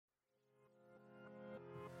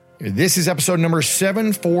This is episode number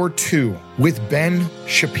 742 with Ben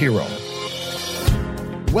Shapiro.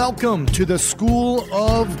 Welcome to the School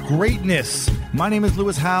of Greatness. My name is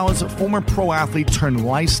Lewis Howes, former pro athlete turned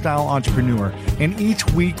lifestyle entrepreneur, and each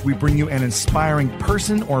week we bring you an inspiring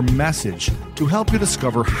person or message to help you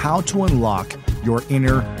discover how to unlock your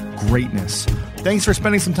inner greatness. Thanks for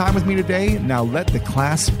spending some time with me today. Now let the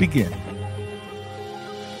class begin.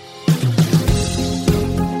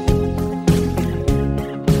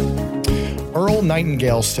 Earl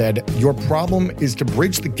Nightingale said, "Your problem is to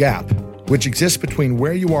bridge the gap which exists between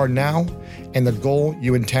where you are now and the goal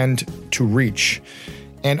you intend to reach."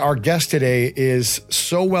 And our guest today is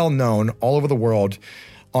so well known all over the world,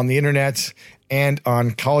 on the internet and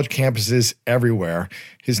on college campuses everywhere.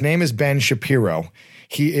 His name is Ben Shapiro.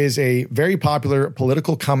 He is a very popular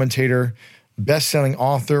political commentator, best-selling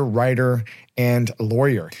author, writer, and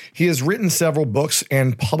lawyer. He has written several books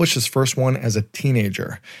and published his first one as a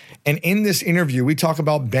teenager. And in this interview, we talk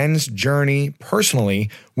about Ben's journey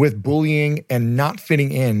personally with bullying and not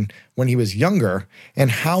fitting in when he was younger,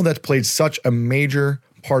 and how that's played such a major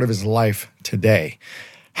part of his life today.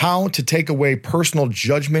 How to take away personal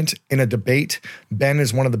judgment in a debate. Ben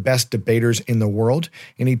is one of the best debaters in the world,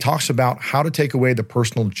 and he talks about how to take away the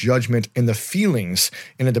personal judgment and the feelings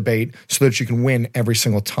in a debate so that you can win every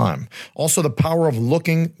single time. Also, the power of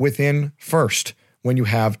looking within first when you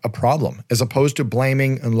have a problem, as opposed to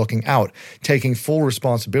blaming and looking out, taking full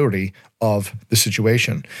responsibility of the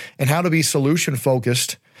situation, and how to be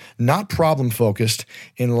solution-focused, not problem-focused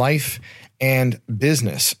in life and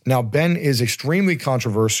business. Now, Ben is extremely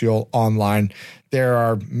controversial online. There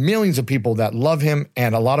are millions of people that love him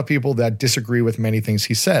and a lot of people that disagree with many things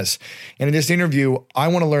he says. And in this interview, I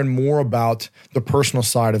want to learn more about the personal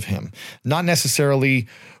side of him, not necessarily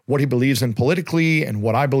what he believes in politically and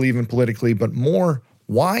what I believe in politically, but more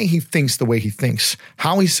why he thinks the way he thinks,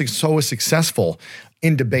 how he's so successful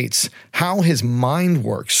in debates, how his mind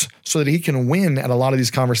works so that he can win at a lot of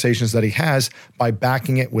these conversations that he has by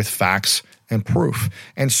backing it with facts and proof,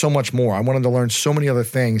 and so much more. I wanted to learn so many other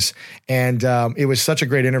things, and it was such a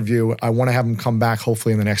great interview. I want to have him come back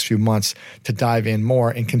hopefully in the next few months to dive in more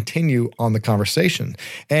and continue on the conversation.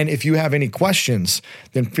 And if you have any questions,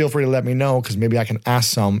 then feel free to let me know, because maybe I can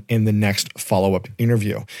ask some in the next follow-up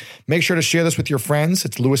interview. Make sure to share this with your friends.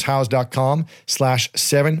 It's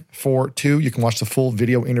lewishowes.com/742. You can watch the full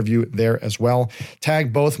video interview there as well.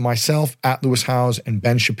 Tag both myself at Lewis Howes and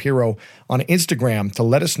Ben Shapiro on Instagram to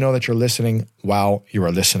let us know that you're listening while you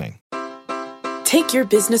are listening. Take your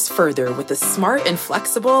business further with the smart and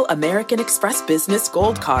flexible American Express Business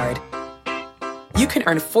Gold Card. You can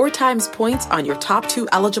earn 4 times points on your top 2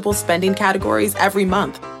 eligible spending categories every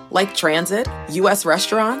month, like transit, U.S.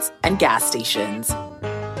 restaurants, and gas stations.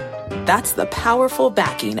 That's the powerful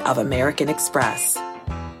backing of American Express.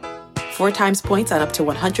 4 times points on up to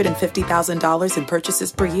 $150,000 in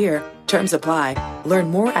purchases per year. Terms apply. Learn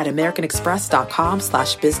more at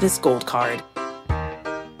americanexpress.com/businessgoldcard.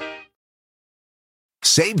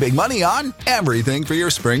 Save big money on everything for your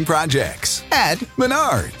spring projects at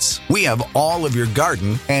Menards. We have all of your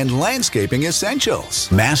garden and landscaping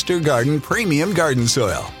essentials. Master Garden Premium Garden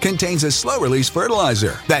Soil contains a slow-release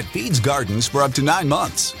fertilizer that feeds gardens for up to 9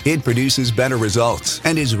 months. It produces better results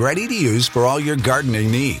and is ready to use for all your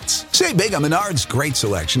gardening needs. Save big on Menards' great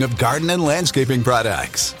selection of garden and landscaping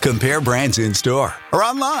products. Compare brands in store or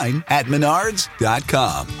online at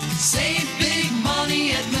menards.com. Save big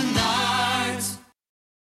money at Menards.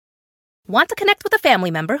 Want to connect with a family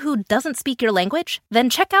member who doesn't speak your language? Then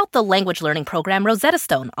check out the language learning program Rosetta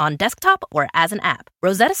Stone on desktop or as an app.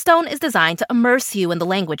 Rosetta Stone is designed to immerse you in the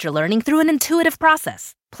language you're learning through an intuitive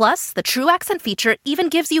process. Plus, the True Accent feature even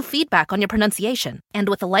gives you feedback on your pronunciation. And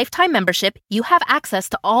with a lifetime membership, you have access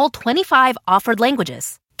to all 25 offered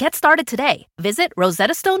languages. Get started today. Visit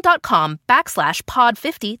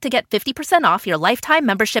rosettastone.com/pod50 to get 50% off your lifetime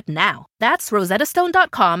membership now. That's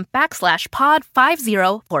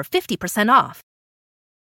rosettastone.com/pod50 for 50% off.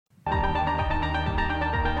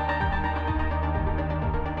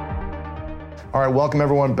 All right, welcome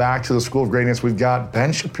everyone back to the School of Greatness. We've got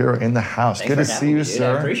Ben Shapiro in the house. Thanks Good to see you,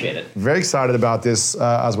 sir. I appreciate it. Very excited about this.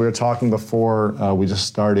 As we were talking before we just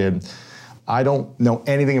started, I don't know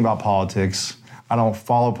anything about politics. I don't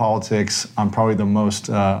follow politics. I'm probably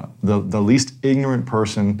the least ignorant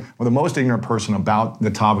person, or the most ignorant person about the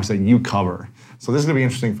topics that you cover. So this is gonna be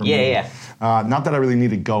interesting for me. Yeah. Not that I really need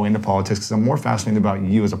to go into politics, because I'm more fascinated about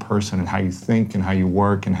you as a person and how you think and how you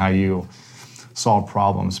work and how you solve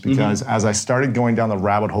problems. Because as I started going down the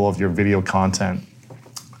rabbit hole of your video content,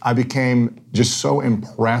 I became just so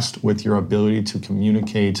impressed with your ability to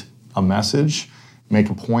communicate a message, make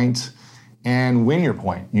a point, and win your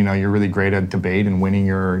point. You're really great at debate and winning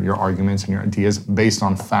your arguments and your ideas based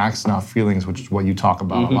on facts, not feelings, which is what you talk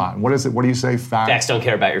about a lot. What is it? What do you say? Facts don't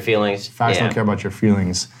care about your feelings. Facts don't care about your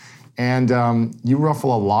feelings. And you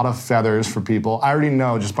ruffle a lot of feathers for people. I already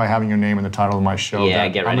know just by having your name in the title of my show that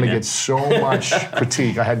I'm going to get so much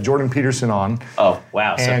critique. I had Jordan Peterson on. Oh,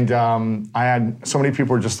 wow. And I had so many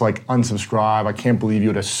people were just like, unsubscribe. I can't believe you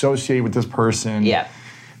would associate with this person. Yeah.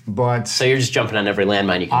 But so you're just jumping on every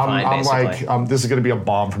landmine you can find, basically. I'm like, this is going to be a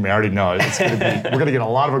bomb for me. I already know it. We're going to get a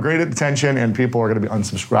lot of great attention, and people are going to be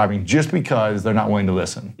unsubscribing just because they're not willing to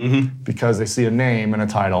listen. Because they see a name and a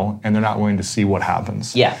title, and they're not willing to see what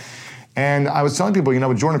happens. Yeah. And I was telling people,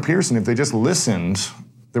 with Jordan Peterson, if they just listened,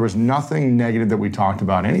 there was nothing negative that we talked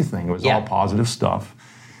about, anything. It was all positive stuff.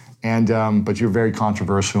 And but you're very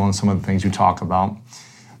controversial in some of the things you talk about.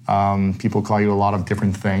 People call you a lot of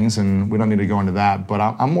different things, and we don't need to go into that. But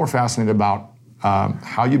I'm more fascinated about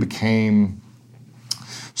how you became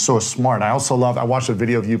so smart. I watched a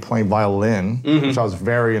video of you playing violin, which I was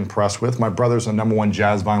very impressed with. My brother's the #1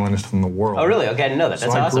 jazz violinist in the world. Oh, really? Okay, I didn't know that.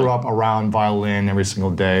 That's awesome. So I grew up around violin every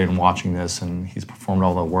single day and watching this, and he's performed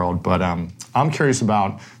all over the world. But I'm curious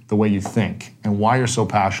about the way you think and why you're so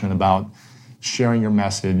passionate about sharing your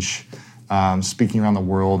message, speaking around the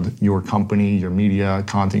world, your company, your media,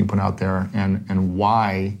 content you put out there, and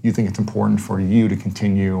why you think it's important for you to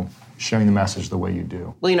continue sharing the message the way you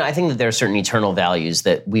do. Well, I think that there are certain eternal values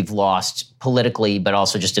that we've lost politically, but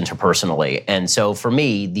also just interpersonally. And so for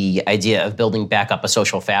me, the idea of building back up a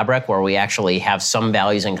social fabric where we actually have some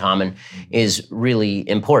values in common is really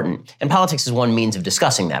important. And politics is one means of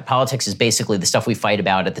discussing that. Politics is basically the stuff we fight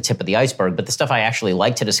about at the tip of the iceberg, but the stuff I actually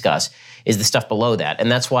like to discuss is the stuff below that.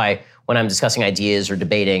 And that's why when I'm discussing ideas or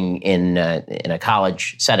debating in a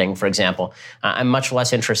college setting, for example, I'm much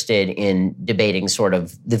less interested in debating sort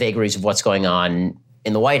of the vagaries of what's going on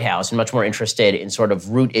in the White House and much more interested in sort of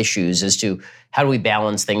root issues as to how do we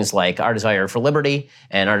balance things like our desire for liberty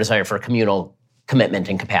and our desire for communal commitment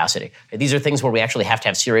and capacity. These are things where we actually have to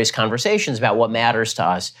have serious conversations about what matters to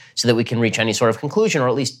us so that we can reach any sort of conclusion or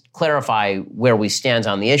at least clarify where we stand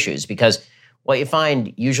on the issues. Because what you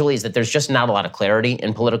find usually is that there's just not a lot of clarity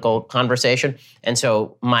in political conversation. And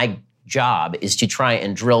so my job is to try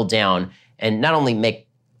and drill down and not only make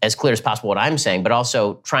as clear as possible what I'm saying, but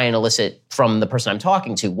also try and elicit from the person I'm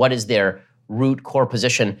talking to what is their root core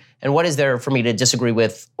position and what is there for me to disagree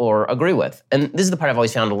with or agree with. And this is the part I've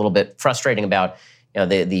always found a little bit frustrating about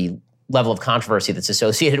the level of controversy that's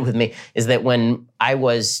associated with me is that when I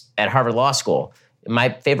was at Harvard Law School, my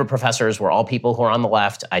favorite professors were all people who are on the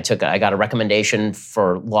left. I got a recommendation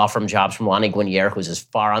for law firm jobs from Lani Guinier, who's as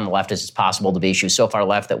far on the left as it's possible to be. She was so far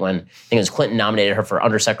left that when I think it was Clinton nominated her for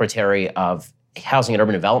Undersecretary of Housing and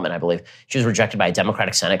Urban Development, I believe, she was rejected by a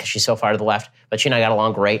Democratic Senate because she's so far to the left. But she and I got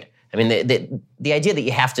along great. I mean, the idea that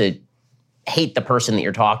you have to hate the person that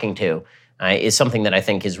you're talking to is something that I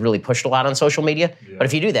think is really pushed a lot on social media. Yeah. But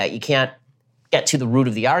if you do that, you can't get to the root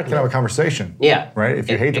of the argument. You can have a conversation. Yeah. Right? If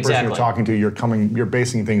you hate the person you're talking to, you're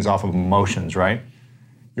basing things off of emotions, right?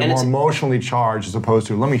 You're more emotionally charged as opposed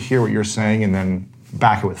to, let me hear what you're saying and then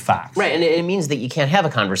back it with facts. Right, and it means that you can't have a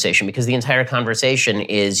conversation because the entire conversation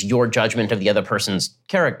is your judgment of the other person's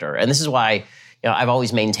character. And this is why I've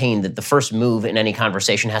always maintained that the first move in any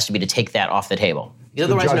conversation has to be to take that off the table. Because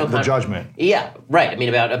otherwise, the judgment. Yeah, right. I mean,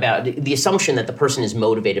 about the assumption that the person is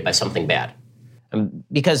motivated by something bad.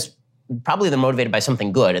 Because probably they're motivated by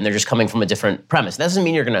something good and they're just coming from a different premise. That doesn't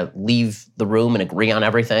mean you're going to leave the room and agree on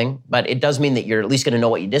everything, but it does mean that you're at least going to know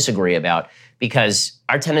what you disagree about, because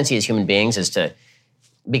our tendency as human beings is to,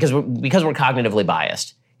 because we're cognitively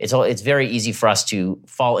biased, it's very easy for us to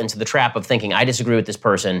fall into the trap of thinking, I disagree with this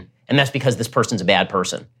person, and that's because this person's a bad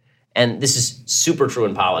person. And this is super true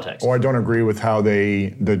in politics. Or I don't agree with how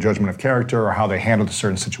the judgment of character or how they handled a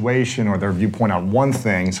certain situation or their viewpoint on one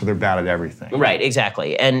thing, so they're bad at everything. Right,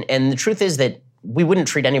 exactly. And the truth is that we wouldn't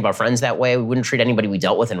treat any of our friends that way. We wouldn't treat anybody we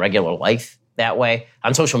dealt with in regular life that way.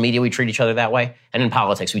 On social media, we treat each other that way. And in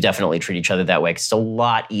politics, we definitely treat each other that way. It's a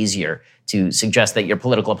lot easier to suggest that your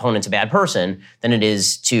political opponent's a bad person than it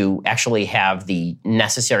is to actually have the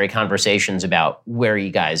necessary conversations about where you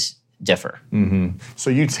guys differ. Mm-hmm. So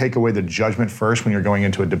you take away the judgment first when you're going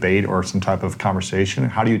into a debate or some type of conversation.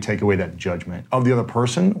 How do you take away that judgment of the other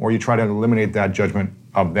person, or you try to eliminate that judgment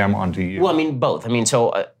of them onto you? Well, I mean, both. I mean,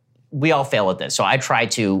 so we all fail at this. So I try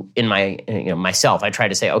to, in my, myself, I try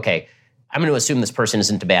to say, okay, I'm going to assume this person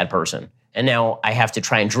isn't a bad person. And now I have to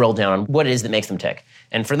try and drill down on what it is that makes them tick.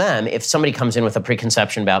 And for them, if somebody comes in with a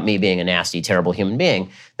preconception about me being a nasty, terrible human being,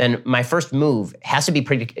 then my first move has to be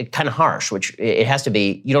pretty kind of harsh, which it has to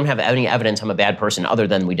be, you don't have any evidence I'm a bad person other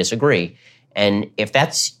than we disagree. And if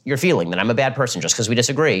that's your feeling, that I'm a bad person just because we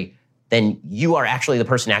disagree, then you are actually the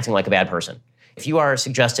person acting like a bad person. If you are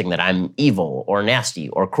suggesting that I'm evil or nasty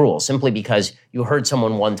or cruel simply because you heard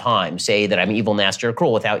someone one time say that I'm evil, nasty, or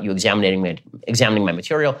cruel without you examining my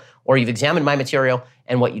material, or you've examined my material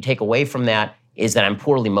and what you take away from that is that I'm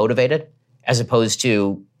poorly motivated, as opposed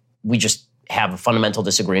to we just have a fundamental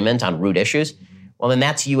disagreement on root issues, well, then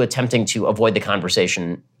that's you attempting to avoid the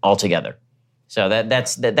conversation altogether. So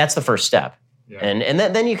that's the first step. Yeah. And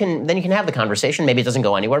then you can have the conversation. Maybe it doesn't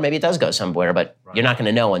go anywhere. Maybe it does go somewhere, but you're not going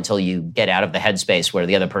to know until you get out of the headspace where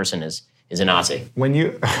the other person is a Nazi. When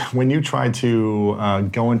you try to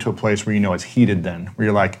go into a place where you know it's heated, then where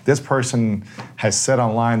you're like, this person has said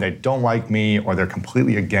online they don't like me, or they're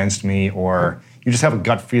completely against me, or you just have a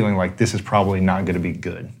gut feeling like this is probably not going to be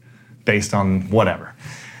good, based on whatever.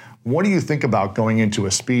 What do you think about going into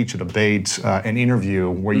a speech, a debate, an interview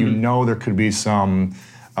where you know there could be some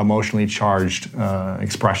emotionally charged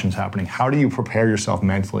expressions happening? How do you prepare yourself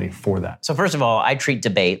mentally for that? So first of all, I treat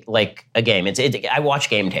debate like a game. I watch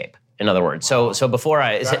game tape, in other words. So before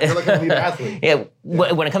you're like an elite athlete. Yeah,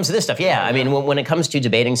 when it comes to this stuff, yeah. I mean, when it comes to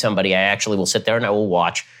debating somebody, I actually will sit there and I will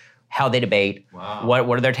watch how they debate, what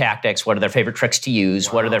are their tactics, what are their favorite tricks to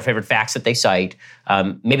use, what are their favorite facts that they cite.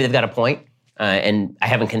 Maybe they've got a point, and I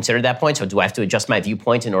haven't considered that point, so do I have to adjust my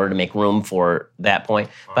viewpoint in order to make room for that point?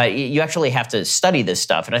 But you actually have to study this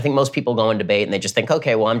stuff, and I think most people go and debate and they just think,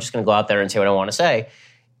 okay, well, I'm just going to go out there and say what I want to say.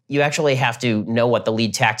 You actually have to know what the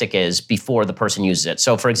lead tactic is before the person uses it.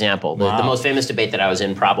 So, for example, the most famous debate that I was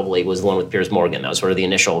in probably was the one with Piers Morgan. That was sort of the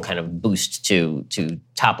initial kind of boost to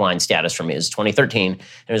top-line status for me. It was 2013, and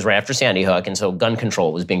it was right after Sandy Hook, and so gun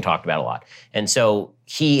control was being talked about a lot. And so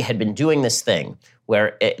he had been doing this thing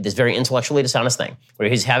where this very intellectually dishonest thing, where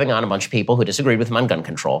he's having on a bunch of people who disagreed with him on gun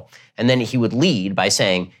control, and then he would lead by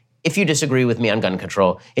saying, if you disagree with me on gun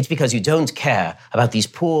control, it's because you don't care about these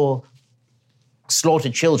poor,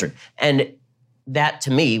 slaughtered children. And that,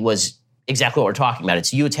 to me, was exactly what we're talking about.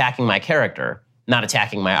 It's you attacking my character, not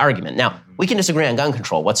attacking my argument. Now, we can disagree on gun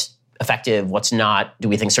control. What's effective, what's not? Do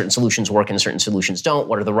we think certain solutions work and certain solutions don't?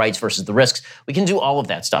 What are the rights versus the risks? We can do all of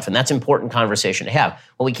that stuff, and that's important conversation to have.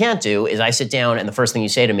 What we can't do is I sit down and the first thing you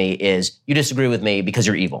say to me is, you disagree with me because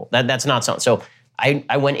you're evil. That's not something. So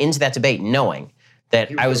I went into that debate knowing that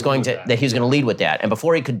he was going to lead with that, and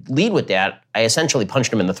before he could lead with that, I essentially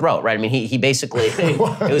punched him in the throat. Right? I mean, he basically it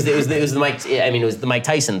was the Mike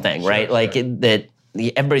Tyson thing, right?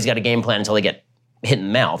 Everybody's got a game plan until they get hit in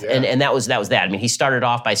the mouth, and that was that. I mean, he started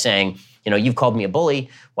off by saying, you've called me a bully.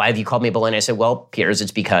 Why have you called me a bully? And I said, well, Piers,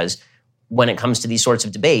 it's because when it comes to these sorts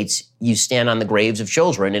of debates, you stand on the graves of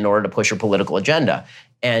children in order to push your political agenda.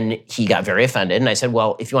 And he got very offended. And I said,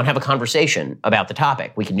 well, if you want to have a conversation about the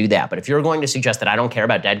topic, we can do that. But if you're going to suggest that I don't care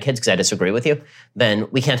about dead kids because I disagree with you, then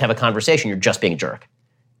we can't have a conversation. You're just being a jerk.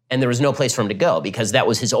 And there was no place for him to go because that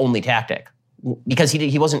was his only tactic. Because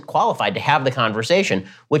he wasn't qualified to have the conversation,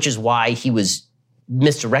 which is why he was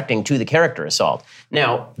misdirecting to the character assault.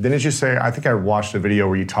 Now, didn't you say, I think I watched a video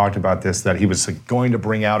where you talked about this, that he was going to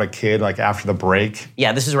bring out a kid after the break?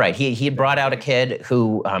 Yeah, this is right. He had brought out a kid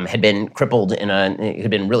who had been crippled had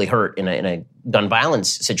been really hurt in a gun violence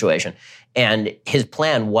situation. And his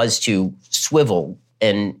plan was to swivel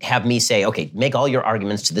and have me say, okay, make all your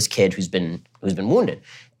arguments to this kid who's been wounded.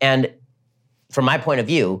 And from my point of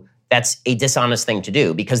view, that's a dishonest thing to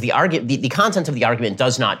do because the content of the argument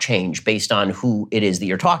does not change based on who it is that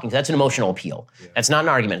you're talking to. That's an emotional appeal. Yeah. That's not an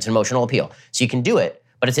argument. It's an emotional appeal. So you can do it,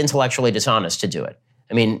 but it's intellectually dishonest to do it.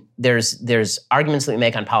 I mean, there's arguments that we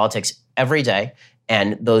make on politics every day,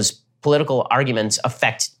 and those political arguments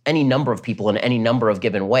affect any number of people in any number of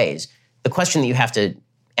given ways. The question that you have to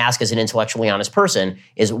ask as an intellectually honest person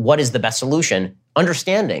is, what is the best solution?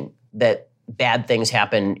 Understanding that bad things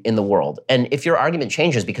happen in the world. And if your argument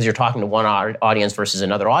changes because you're talking to one audience versus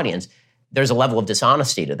another audience, there's a level of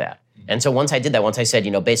dishonesty to that. And so once I did that, once I said,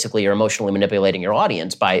 basically you're emotionally manipulating your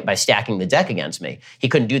audience by stacking the deck against me, he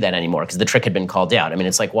couldn't do that anymore because the trick had been called out. I mean,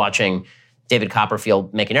 it's like watching David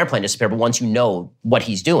Copperfield make an airplane disappear, but once you know what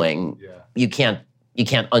he's doing, you can't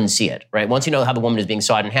unsee it, right? Once you know how the woman is being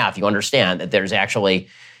sawed in half, you understand that there's actually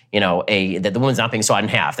that the woman's not being sawed in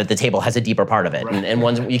half, that the table has a deeper part of it. Right.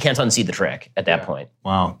 And you can't unsee the trick at that point.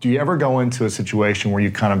 Wow. Do you ever go into a situation where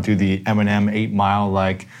you kind of do the Eminem 8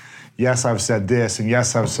 Mile, yes, I've said this, and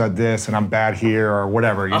yes, I've said this, and I'm bad here, or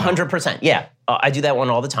whatever? 100%, yeah. I do that one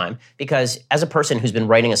all the time because as a person who's been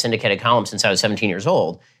writing a syndicated column since I was 17 years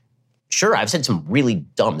old, sure, I've said some really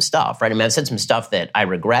dumb stuff, right? I mean, I've said some stuff that I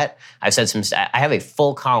regret. I have a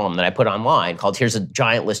full column that I put online called Here's a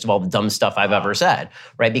Giant List of All the Dumb Stuff I've Ever Said,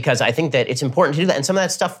 right? Because I think that it's important to do that. And some of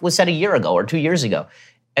that stuff was said a year ago or 2 years ago.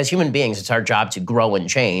 as human beings, it's our job to grow and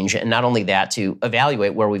change. And not only that, to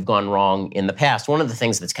evaluate where we've gone wrong in the past. One of the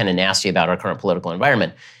things that's kind of nasty about our current political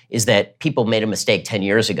environment is that people made a mistake 10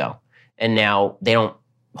 years ago. And now they don't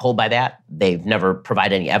hold by that. They've never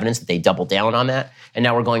provided any evidence that they doubled down on that. And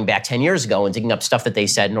now we're going back 10 years ago and digging up stuff that they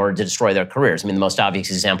said in order to destroy their careers. I mean, the most obvious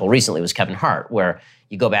example recently was Kevin Hart, where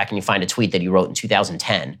you go back and you find a tweet that he wrote in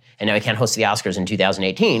 2010, and now he can't host the Oscars in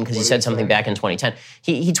 2018 because he said something back in 2010.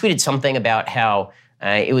 He tweeted something about how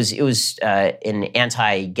it was an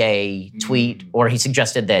anti-gay tweet, or he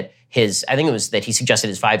suggested that he suggested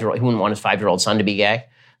he wouldn't want his 5-year-old son to be gay.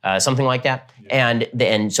 Something like that. Yeah.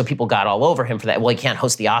 And so people got all over him for that. Well, he can't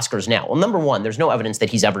host the Oscars now. Well, number one, there's no evidence that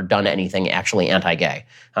he's ever done anything actually anti-gay.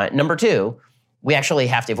 Number two, we actually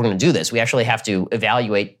have to, if we're going to do this, we actually have to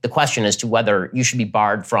evaluate the question as to whether you should be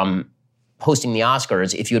barred from hosting the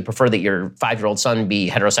Oscars if you would prefer that your 5-year-old son be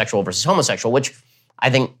heterosexual versus homosexual, which I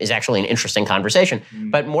think is actually an interesting conversation.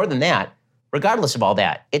 But more than that, regardless of all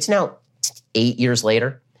that, it's now 8 years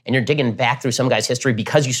later, and you're digging back through some guy's history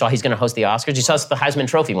because you saw he's going to host the Oscars. You saw the Heisman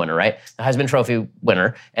Trophy winner, right? The Heisman Trophy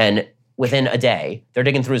winner. And within a day, they're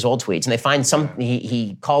digging through his old tweets. And they find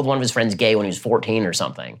he called one of his friends gay when he was 14 or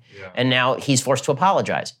something. Yeah. And now he's forced to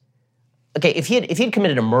apologize. Okay, if he had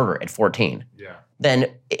committed a murder at 14,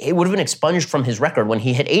 then it would have been expunged from his record when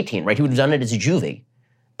he hit 18, right? He would have done it as a juvie.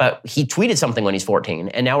 But he tweeted something when he's 14,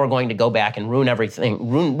 and now we're going to go back and ruin everything,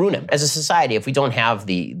 ruin him. As a society, if we don't have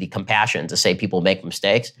the compassion to say people make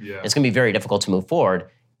mistakes, it's going to be very difficult to move forward.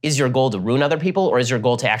 Is your goal to ruin other people, or is your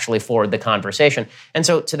goal to actually forward the conversation? And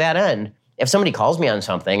so to that end, if somebody calls me on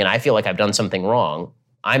something and I feel like I've done something wrong,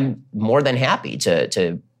 I'm more than happy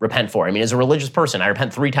to repent for. I mean, as a religious person, I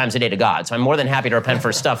repent 3 times a day to God. So I'm more than happy to repent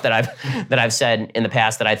for stuff that I've said in the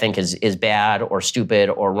past that I think is bad or stupid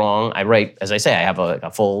or wrong. I write, as I say, I have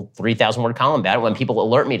a full 3,000-word column about it. When people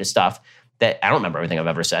alert me to stuff that I don't remember everything I've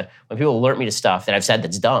ever said, when people alert me to stuff that I've said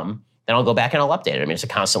that's dumb, then I'll go back and I'll update it. I mean, it's a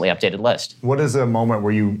constantly updated list. What is a moment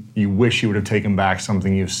where you wish you would have taken back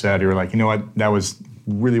something you've said? You're like, you know what, that was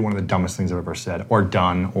really one of the dumbest things I've ever said or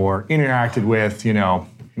done or interacted with,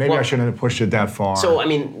 Maybe I shouldn't have pushed it that far. So, I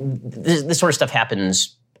mean, this sort of stuff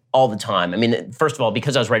happens all the time. I mean, first of all,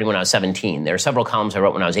 because I was writing when I was 17, there are several columns I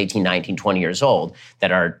wrote when I was 18, 19, 20 years old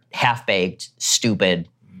that are half-baked, stupid,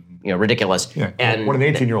 ridiculous. Yeah, and what an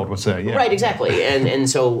 18-year-old would say. Yeah. Right, exactly. And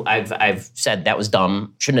so I've said that was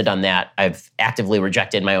dumb, shouldn't have done that. I've actively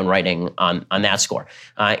rejected my own writing on that score.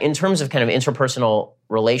 In terms of kind of interpersonal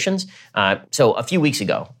relations, so a few weeks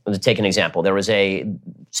ago, to take an example, there was a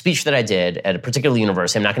speech that I did at a particular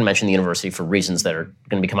university. I'm not going to mention the university for reasons that are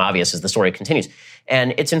going to become obvious as the story continues.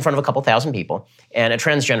 And it's in front of a couple thousand people. And a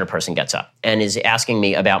transgender person gets up and is asking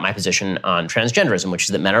me about my position on transgenderism, which is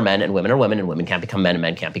that men are men and women are women and women can't become men and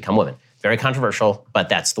men can't become women. Very controversial, but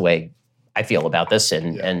that's the way I feel about this.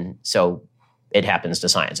 And so it happens to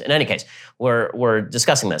science. In any case, we're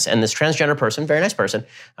discussing this. And this transgender person, very nice person,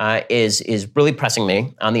 is really pressing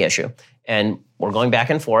me on the issue. And we're going back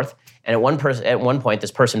and forth. And at one point, this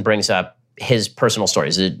person brings up his personal story.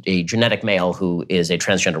 He's a genetic male who is a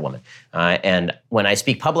transgender woman. And when I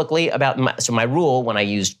speak publicly about my rule when I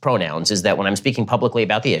use pronouns is that when I'm speaking publicly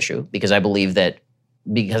about the issue, because I believe that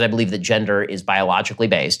gender is biologically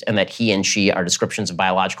based and that he and she are descriptions of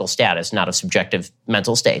biological status, not of subjective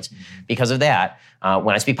mental states. Because of that,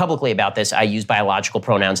 when I speak publicly about this, I use biological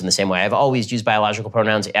pronouns in the same way I've always used biological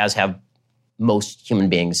pronouns, as have most human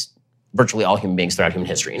beings, virtually all human beings throughout human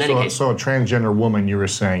history. In any case, so a transgender woman, you were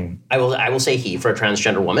saying, I will say he for a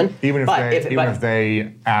transgender woman. Even if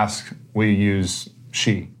they ask, will you use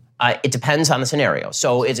she? It depends on the scenario.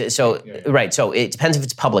 Right. So it depends if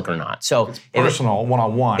it's public or not. So if it's personal,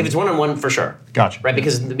 one-on-one. If it's one-on-one, for sure. Gotcha. Right,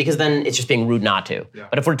 because then it's just being rude not to. Yeah.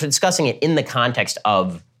 But if we're discussing it in the context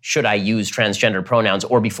of should I use transgender pronouns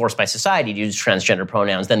or be forced by society to use transgender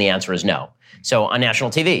pronouns, then the answer is no. So on national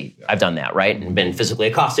TV, I've done that, right, and been physically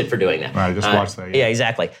accosted for doing that. Right, I just watched that. Yeah,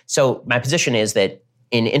 exactly. So my position is that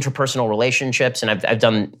in interpersonal relationships, and I did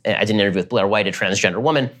an interview with Blair White, a transgender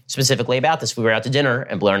woman, specifically about this. We were out to dinner,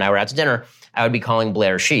 and Blair and I were out to dinner. I would be calling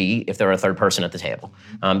Blair she if there were a third person at the table,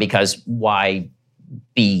 because why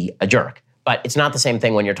be a jerk? But it's not the same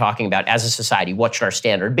thing when you're talking about, as a society, what should our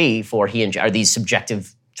standard be for he and she? Are these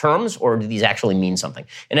subjective terms, or do these actually mean something?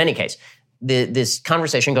 In any case, this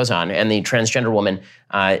conversation goes on, and the transgender woman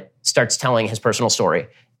starts telling his personal story,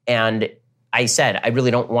 and I said, I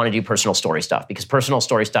really don't want to do personal story stuff, because personal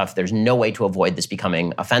story stuff, there's no way to avoid this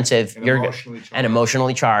becoming offensive and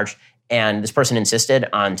emotionally charged. And this person insisted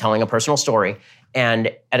on telling a personal story.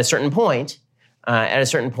 And at a certain point,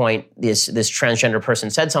 this transgender person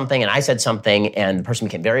said something, and I said something, and the person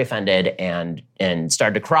became very offended and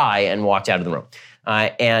started to cry and walked out of the room.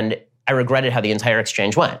 And I regretted how the entire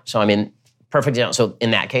exchange went. So, I mean, perfect example. So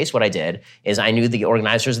in that case, what I did is I knew the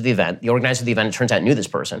organizers of the event. The organizer of the event, it turns out, knew this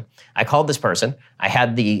person. I called this person.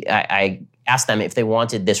 I asked them if they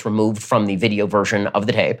wanted this removed from the video version of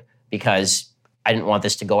the tape because I didn't want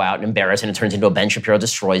this to go out and embarrass, and it turns into a Ben Shapiro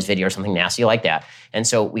destroys video or something nasty like that. And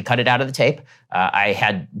so we cut it out of the tape. I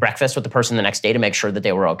had breakfast with the person the next day to make sure that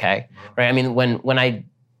they were okay. Right? I mean,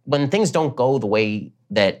 when things don't go the way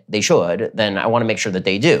that they should, then I want to make sure that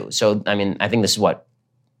they do. So, I mean, I think this is what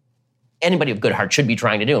anybody of good heart should be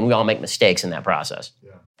trying to do, and we all make mistakes in that process.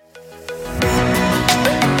 Yeah.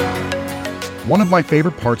 One of my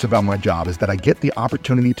favorite parts about my job is that I get the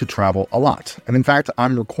opportunity to travel a lot. And in fact,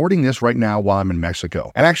 I'm recording this right now while I'm in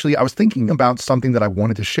Mexico. And actually, I was thinking about something that I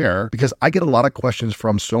wanted to share because I get a lot of questions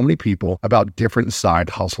from so many people about different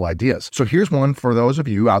side hustle ideas. So here's one for those of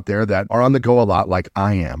you out there that are on the go a lot like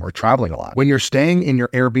I am, or traveling a lot. When you're staying in your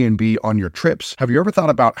Airbnb on your trips, have you ever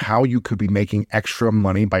thought about how you could be making extra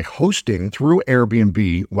money by hosting through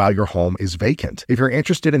Airbnb while your home is vacant? If you're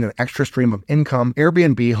interested in an extra stream of income,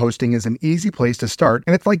 Airbnb hosting is an easy place to start,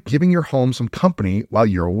 and it's like giving your home some company while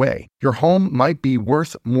you're away. Your home might be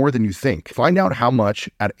worth more than you think. Find out how much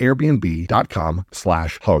at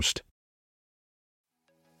airbnb.com/host.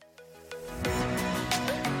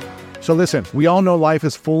 So listen, we all know life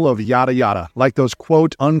is full of yada yada, like those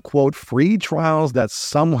quote unquote free trials that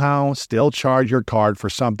somehow still charge your card for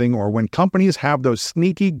something, or when companies have those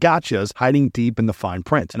sneaky gotchas hiding deep in the fine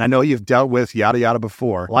print. And I know you've dealt with yada yada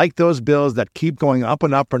before, like those bills that keep going up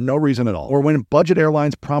and up for no reason at all, or when budget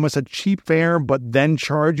airlines promise a cheap fare but then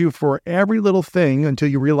charge you for every little thing until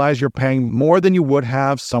you realize you're paying more than you would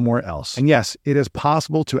have somewhere else. And yes, it is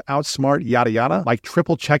possible to outsmart yada yada, like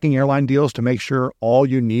triple checking airline deals to make sure all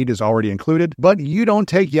you need is already included, but you don't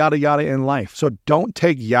take yada yada in life. So don't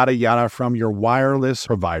take yada yada from your wireless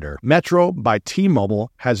provider. Metro by T-Mobile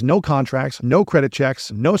has no contracts, no credit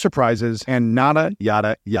checks, no surprises, and nada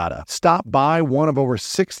yada yada. Stop by one of over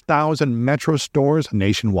 6,000 Metro stores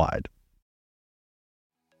nationwide.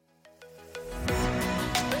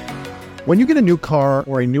 When you get a new car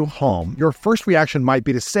or a new home, your first reaction might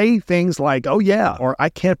be to say things like, oh yeah, or I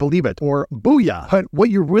can't believe it, or booyah. But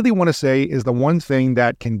what you really want to say is the one thing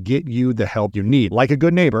that can get you the help you need. Like a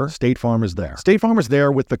good neighbor, State Farm is there. State Farm is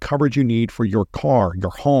there with the coverage you need for your car,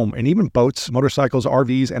 your home, and even boats, motorcycles,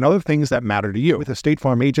 RVs, and other things that matter to you. With a State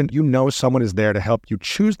Farm agent, you know someone is there to help you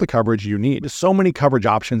choose the coverage you need. With so many coverage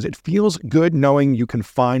options, it feels good knowing you can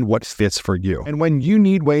find what fits for you. And when you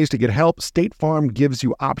need ways to get help, State Farm gives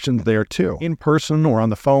you options there too, in person or on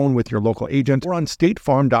the phone with your local agent, or on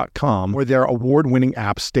statefarm.com, where their award-winning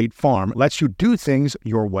app State Farm lets you do things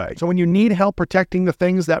your way. So when you need help protecting the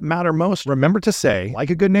things that matter most, remember to say, like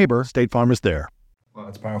a good neighbor, State Farm is there. Well,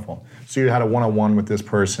 that's powerful. So you had a one-on-one with this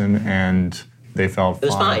person and they felt fine. It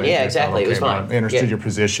was fine, yeah, exactly. It was fine. They understood your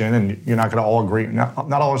position, and you're not going to all agree. Not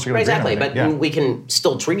all of us are going to agree. Exactly, but we can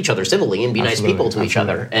still treat each other civilly and be nice people to each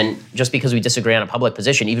other. And just because we disagree on a public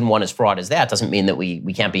position, even one as fraught as that, doesn't mean that we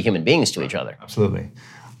can't be human beings to each other. Absolutely.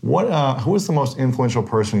 Who was the most influential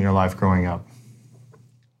person in your life growing up?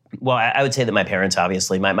 Well, I would say that my parents,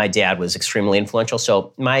 obviously. My dad was extremely influential.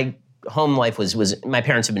 So my home life was my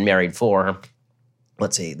parents have been married for,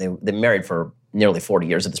 let's see, they're married for nearly 40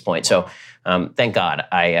 years at this point. So thank God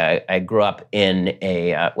I grew up in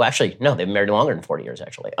a, well, actually, no, they've been married longer than 40 years,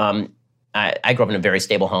 actually. I grew up in a very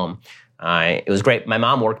stable home. It was great. My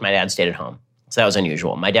mom worked, my dad stayed at home. So that was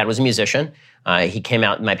unusual. My dad was a musician. My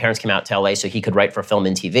parents came out to LA so he could write for film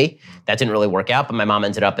and TV. That didn't really work out, but my mom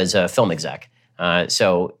ended up as a film exec.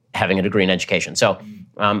 So having a degree in education. So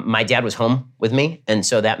my dad was home with me. And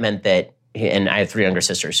so that meant that, and I have 3 younger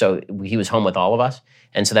sisters. So he was home with all of us.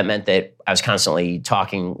 And so that meant that I was constantly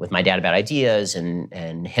talking with my dad about ideas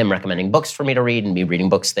and him recommending books for me to read and me reading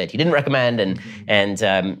books that he didn't recommend. And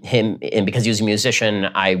because he was a musician,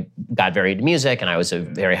 I got very into music and I was a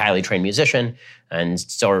very highly trained musician. And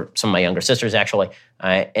so are some of my younger sisters, actually.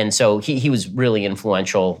 And so he was really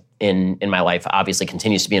influential in my life, obviously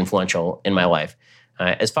continues to be influential in my life.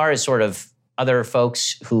 As far as sort of other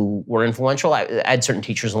folks who were influential, I had certain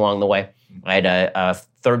teachers along the way. I had a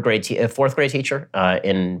fourth grade teacher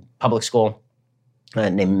in public school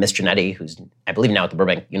named Miss Janetti, who's, I believe, now at the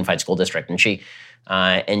Burbank Unified School District.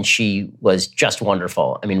 And she was just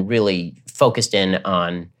wonderful. I mean, really focused in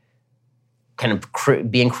on kind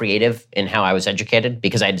of being creative in how I was educated,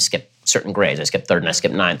 because I had to skip certain grades. I skipped 3rd and I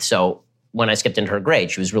skipped 9th. So when I skipped into her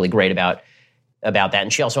grade, she was really great about that.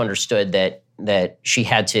 And she also understood that she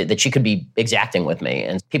could be exacting with me.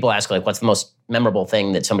 And people ask, like, what's the most memorable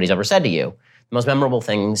thing that somebody's ever said to you? The most memorable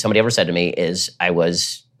thing somebody ever said to me is I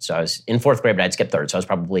was So I was in fourth grade, but I'd skipped third. So I was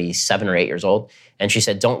probably 7 or 8 years old. And she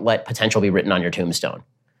said, don't let potential be written on your tombstone.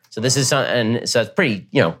 So this is, and so it's pretty,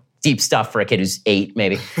 deep stuff for a kid who's 8,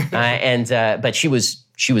 maybe. But she was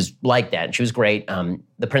like that, and she was great.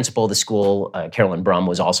 The principal of the school, Carolyn Brum,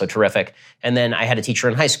 was also terrific. And then I had a teacher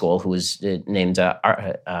in high school who was named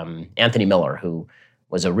Anthony Miller, who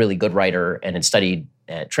was a really good writer and had studied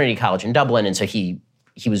at Trinity College in Dublin. And so he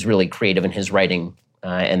was really creative in his writing,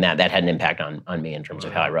 and that had an impact on me in terms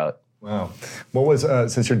of how I wrote. Wow. What was,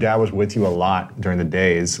 since your dad was with you a lot during the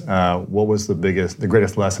days, what was the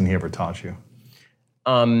greatest lesson he ever taught you?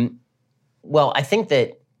 Well, I think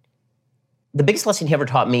that the biggest lesson he ever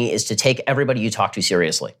taught me is to take everybody you talk to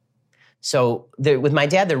seriously. So with my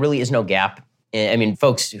dad, there really is no gap. I mean,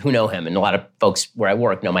 folks who know him, and a lot of folks where I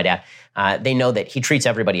work know my dad, they know that he treats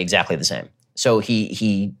everybody exactly the same. So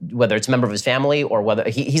he whether it's a member of his family or whether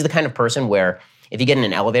he's the kind of person where if you get in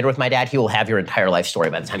an elevator with my dad, he will have your entire life story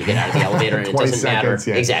by the time you get out of the elevator, and it doesn't matter.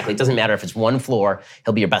 Yeah. Exactly, it doesn't matter if it's one floor.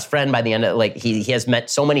 He'll be your best friend by the end of he has met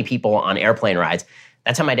so many people on airplane rides.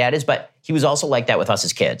 That's how my dad is, but he was also like that with us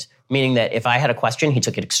as kids, meaning that if I had a question, he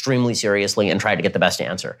took it extremely seriously and tried to get the best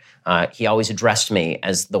answer. He always addressed me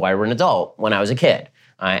as though I were an adult when I was a kid,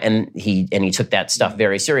 and he took that stuff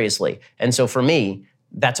very seriously. And so for me,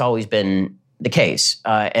 that's always been the case,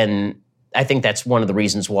 and I think that's one of the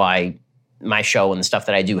reasons why my show and the stuff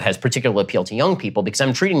that I do has particular appeal to young people, because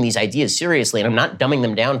I'm treating these ideas seriously and I'm not dumbing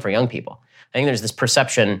them down for young people. I think there's this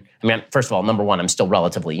perception, first of all, number one, I'm still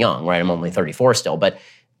relatively young, right? I'm only 34 still, but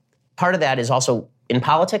part of that is also in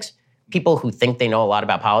politics, people who think they know a lot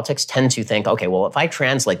about politics tend to think, okay, well, if I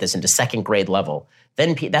translate this into second grade level,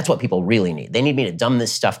 then that's what people really need. They need me to dumb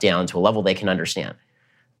this stuff down to a level they can understand.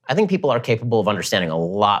 I think people are capable of understanding a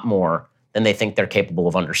lot more than they think they're capable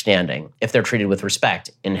of understanding if they're treated with respect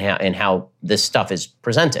in how this stuff is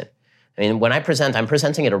presented. I mean, when I present, I'm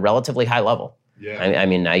presenting at a relatively high level. Yeah.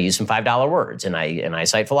 I use some $5 words, and I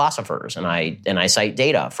cite philosophers, and I cite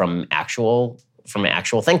data from actual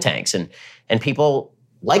think tanks, and people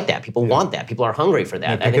like that. People want that. People are hungry for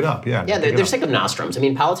that. Pick it up. Yeah. Yeah, they're sick of nostrums.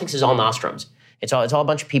 Politics is all nostrums. It's all a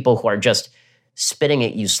bunch of people who are just spitting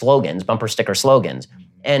at you slogans, bumper sticker slogans.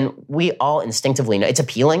 And we all instinctively know it's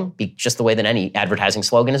appealing, just the way that any advertising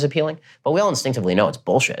slogan is appealing. But we all instinctively know it's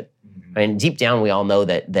bullshit. Deep down, we all know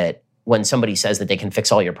that when somebody says that they can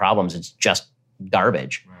fix all your problems, it's just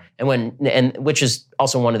garbage. Right. And which is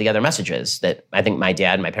also one of the other messages that I think my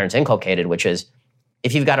dad and my parents inculcated, which is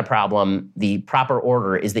if you've got a problem, the proper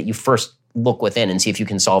order is that you first look within and see if you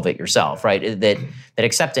can solve it yourself. Right? That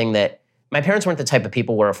accepting that my parents weren't the type of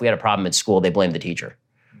people where if we had a problem at school, they blamed the teacher.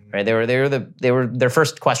 Right? Their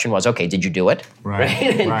first question was, okay, did you do it?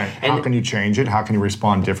 Right. Right. How can you change it? How can you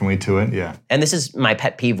respond differently to it? Yeah. And this is my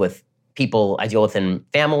pet peeve with people I deal with in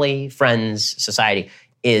family, friends, society,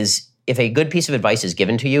 is if a good piece of advice is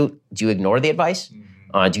given to you, do you ignore the advice?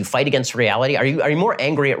 Do you fight against reality? Are you more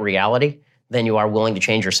angry at reality than you are willing to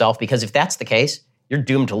change yourself? Because if that's the case, you're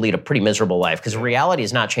doomed to lead a pretty miserable life, because reality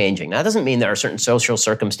is not changing. Now, that doesn't mean there are certain social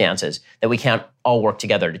circumstances that we can't all work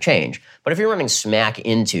together to change. But if you're running smack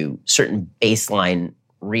into certain baseline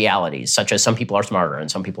realities, such as some people are smarter and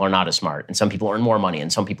some people are not as smart, and some people earn more money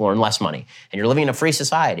and some people earn less money, and you're living in a free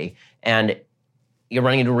society, and you're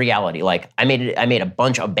running into reality like I made a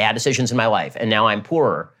bunch of bad decisions in my life, and now I'm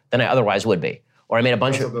poorer than I otherwise would be. Or I made a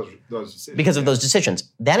bunch of those decisions. Because of those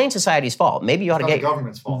decisions. That ain't society's fault. Maybe you ought to get the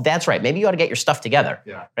government's fault. That's right. Maybe you ought to get your stuff together.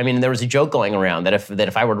 Yeah. There was a joke going around that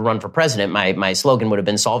if I were to run for president, my slogan would have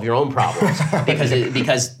been "Solve your own problems,"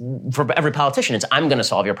 because for every politician, it's I'm going to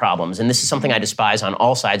solve your problems, and this is something I despise on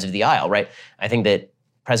all sides of the aisle. Right? I think that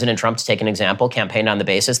President Trump, to take an example, campaigned on the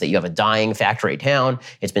basis that you have a dying factory town.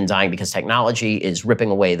 It's been dying because technology is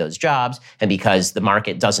ripping away those jobs, and because the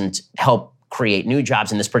market doesn't help create new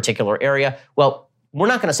jobs in this particular area. Well, we're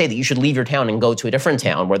not going to say that you should leave your town and go to a different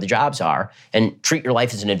town where the jobs are and treat your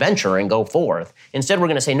life as an adventure and go forth. Instead, we're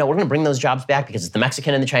going to say, no, we're going to bring those jobs back because it's the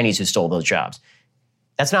Mexican and the Chinese who stole those jobs.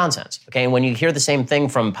 That's nonsense, okay? And when you hear the same thing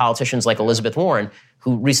from politicians like Elizabeth Warren,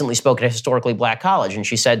 who recently spoke at a historically black college, and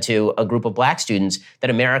she said to a group of black students that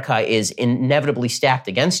America is inevitably stacked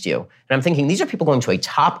against you. And I'm thinking, these are people going to a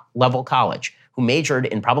top-level college who majored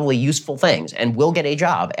in probably useful things and will get a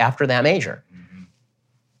job after that major.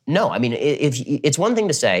 No, it's one thing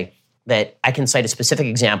to say that I can cite a specific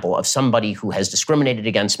example of somebody who has discriminated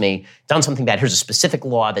against me, done something bad. Here's a specific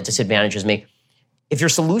law that disadvantages me. If you're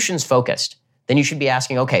solutions focused, then you should be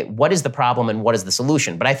asking, okay, what is the problem and what is the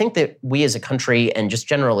solution? But I think that we as a country and just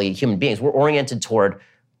generally human beings, we're oriented toward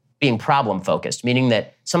being problem focused, meaning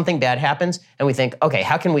that something bad happens and we think, okay,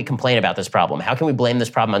 how can we complain about this problem? How can we blame this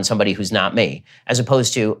problem on somebody who's not me? As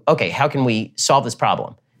opposed to, okay, how can we solve this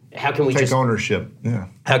problem? How can we take ownership? Yeah.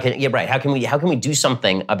 How can we do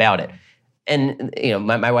something about it? And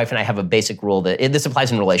my wife and I have a basic rule that this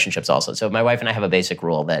applies in relationships also. So my wife and I have a basic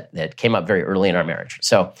rule that came up very early in our marriage.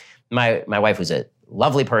 So my wife was a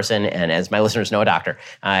lovely person, and as my listeners know, a doctor.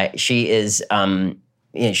 She is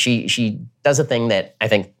she does a thing that I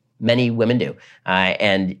think many women do,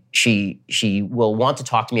 and she will want to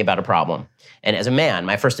talk to me about a problem. And as a man,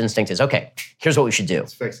 my first instinct is, okay, here's what we should do.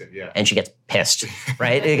 Let's fix it, yeah. And she gets pissed,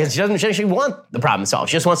 right? Because she doesn't want the problem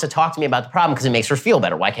solved. She just wants to talk to me about the problem because it makes her feel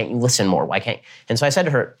better. Why can't you listen more? And so I said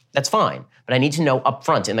to her, that's fine, but I need to know up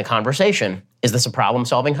front in the conversation, is this a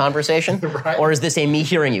problem-solving conversation? Right. Or is this a me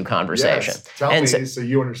hearing you conversation? Yes, tell me so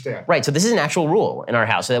you understand. Right, so this is an actual rule in our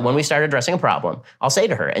house, so that when we start addressing a problem, I'll say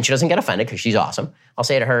to her, and she doesn't get offended because she's awesome, I'll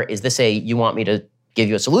say to her, is this a you want me to give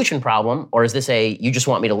you a solution problem, or is this a you just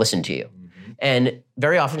want me to listen to you? And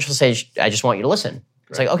very often she'll say, I just want you to listen.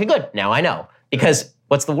 It's like, okay, good. Now I know. Because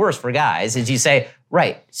what's the worst for guys is you say,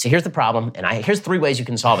 right, so here's the problem, and here's 3 ways you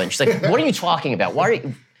can solve it. And she's like, what are you talking about? Why are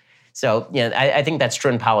you? So, I think that's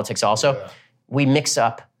true in politics also. Yeah. We mix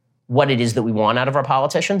up what it is that we want out of our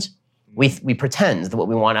politicians. We pretend that what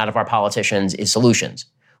we want out of our politicians is solutions.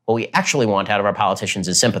 What we actually want out of our politicians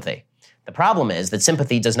is sympathy. The problem is that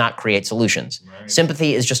sympathy does not create solutions. Right.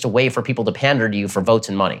 Sympathy is just a way for people to pander to you for votes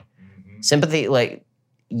and money. Sympathy,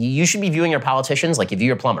 you should be viewing your politicians like you view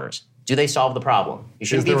your plumbers. Do they solve the problem? You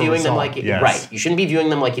shouldn't be viewing them like right. You shouldn't be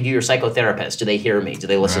viewing them like you view your psychotherapist. Do they hear me? Do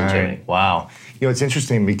they listen to me? Wow. It's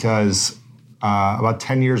interesting because about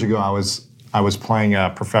 10 years ago, I was playing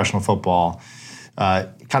professional football,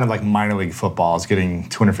 kind of like minor league football. I was getting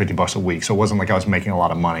 $250 a week, so it wasn't like I was making a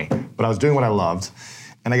lot of money, but I was doing what I loved.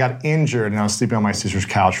 And I got injured, and I was sleeping on my sister's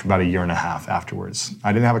couch for about 1.5 years afterwards.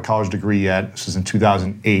 I didn't have a college degree yet. This was in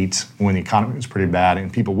 2008 when the economy was pretty bad,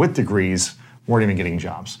 and people with degrees weren't even getting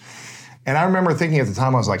jobs. And I remember thinking at the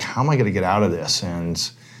time, I was like, how am I going to get out of this?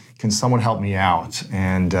 And can someone help me out?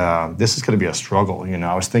 And this is going to be a struggle.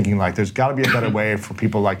 I was thinking, like, there's got to be a better way for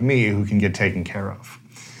people like me who can get taken care of.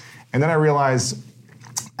 And then I realized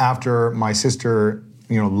after my sister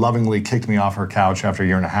lovingly kicked me off her couch after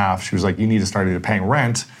 1.5 years. She was like, you need to start either paying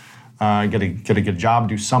rent, get a good job,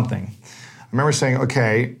 do something. I remember saying,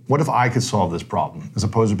 okay, what if I could solve this problem? As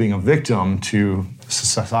opposed to being a victim to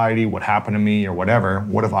society, what happened to me or whatever,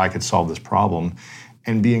 what if I could solve this problem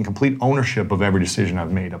and be in complete ownership of every decision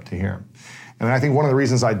I've made up to here? And I think one of the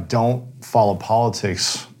reasons I don't follow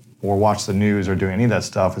politics or watch the news or do any of that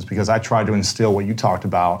stuff is because I try to instill what you talked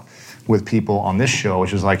about with people on this show,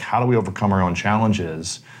 which is like, how do we overcome our own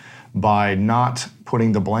challenges by not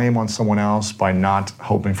putting the blame on someone else, by not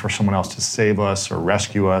hoping for someone else to save us or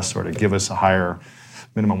rescue us or to give us a higher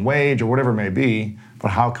minimum wage or whatever it may be, but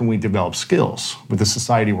how can we develop skills with the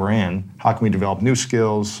society we're in? How can we develop new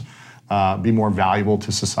skills, be more valuable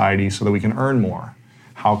to society so that we can earn more?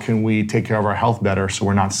 How can we take care of our health better so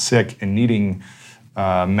we're not sick and needing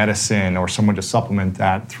medicine or someone to supplement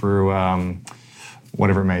that through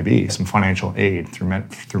whatever it may be, some financial aid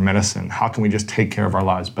through medicine? How can we just take care of our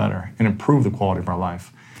lives better and improve the quality of our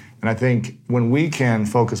life? And I think when we can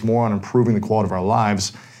focus more on improving the quality of our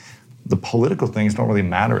lives, the political things don't really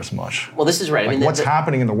matter as much. Well, this is right. Like what's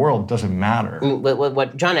happening in the world doesn't matter.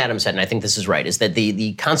 What John Adams said, and I think this is right, is that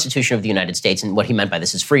the Constitution of the United States, and what he meant by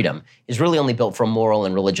this is freedom, is really only built for moral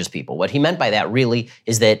and religious people. What he meant by that really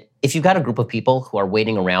is that if you've got a group of people who are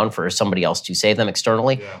waiting around for somebody else to save them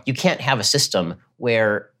externally, you can't have a system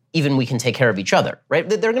where even we can take care of each other, right?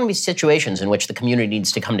 There are going to be situations in which the community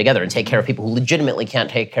needs to come together and take care of people who legitimately can't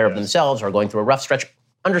take care of themselves or are going through a rough stretch.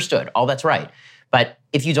 Understood. All that's right. But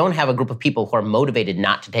if you don't have a group of people who are motivated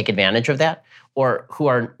not to take advantage of that, or who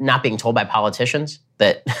are not being told by politicians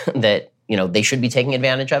that they should be taking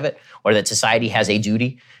advantage of it, or that society has a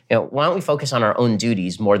duty, why don't we focus on our own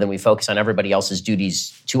duties more than we focus on everybody else's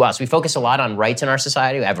duties to us? We focus a lot on rights in our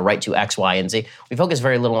society. We have a right to X, Y, and Z. We focus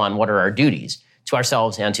very little on what are our duties to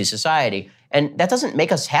ourselves and to society. And that doesn't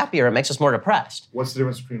make us happier, it makes us more depressed. What's the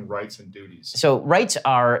difference between rights and duties? So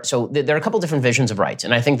there are a couple different visions of rights,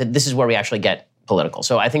 and I think that this is where we actually get political.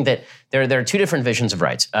 So I think that there are two different visions of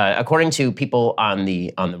rights. According to people on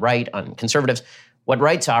the right, on conservatives, what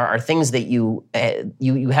rights are things that you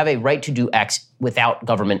have a right to do X without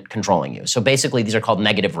government controlling you. So basically, these are called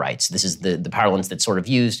negative rights. This is the parlance that's sort of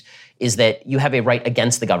used, is that you have a right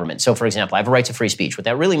against the government. So for example, I have a right to free speech. What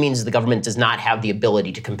that really means is the government does not have the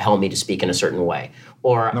ability to compel me to speak in a certain way.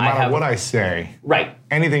 Or no matter what I say, right,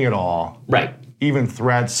 anything at all, right. Even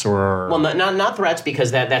threats or... Well, not threats, because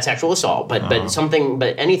that's sexual assault, but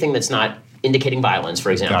anything that's not indicating violence, for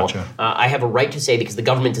example. Gotcha. I have a right to say, because the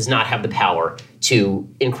government does not have the power to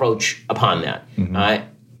encroach upon that. Mm-hmm.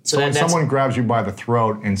 So when someone grabs you by the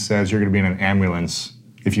throat and says you're going to be in an ambulance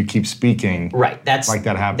if you keep speaking, right? That's like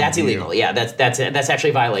that happens. That's illegal. Yeah, that's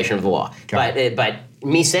actually a violation of the law. But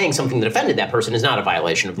me saying something that offended that person is not a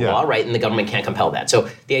violation of the law, right? And the government can't compel that. So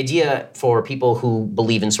the idea for people who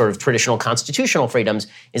believe in sort of traditional constitutional freedoms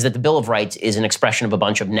is that the Bill of Rights is an expression of a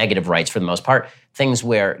bunch of negative rights for the most part. Things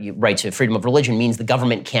where right to freedom of religion means the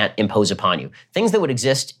government can't impose upon you. Things that would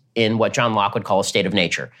exist in what John Locke would call a state of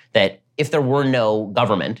nature. That if there were no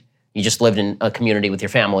government, you just lived in a community with your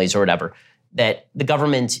families or whatever, that the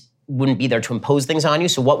government wouldn't be there to impose things on you.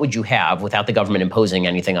 So what would you have without the government imposing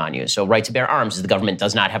anything on you? So right to bear arms is the government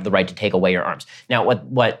does not have the right to take away your arms. Now,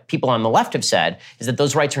 what people on the left have said is that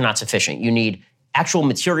those rights are not sufficient. You need actual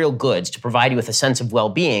material goods to provide you with a sense of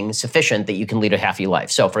well-being sufficient that you can lead a happy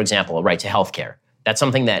life. So, for example, a right to health care. That's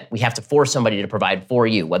something that we have to force somebody to provide for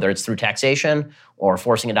you, whether it's through taxation or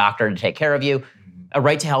forcing a doctor to take care of you. A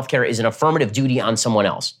right to health care is an affirmative duty on someone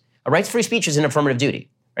else. A right to free speech is an affirmative duty.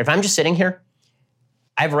 If I'm just sitting here,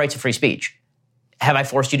 I have a right to free speech. Have I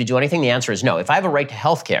forced you to do anything? The answer is no. If I have a right to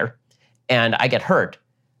health care and I get hurt,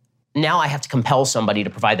 now I have to compel somebody to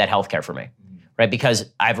provide that health care for me, right? Because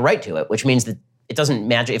I have a right to it, which means that it doesn't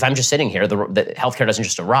matter. If I'm just sitting here, the health care doesn't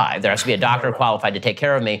just arrive. There has to be a doctor qualified to take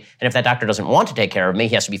care of me. And if that doctor doesn't want to take care of me,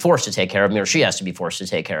 he has to be forced to take care of me, or she has to be forced to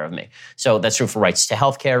take care of me. So that's true for rights to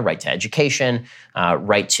health care, right to education,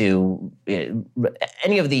 right to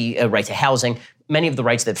any of the right to housing, many of the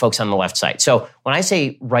rights that folks on the left cite. So when I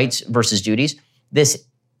say rights versus duties, this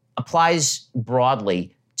applies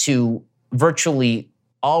broadly to virtually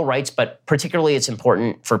all rights, but particularly it's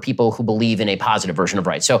important for people who believe in a positive version of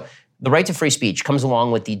rights. So the right to free speech comes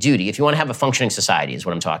along with the duty. If you want to have a functioning society is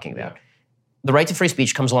what I'm talking about. The right to free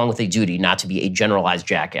speech comes along with a duty not to be a generalized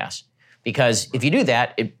jackass. Because if you do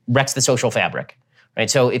that, it wrecks the social fabric. Right?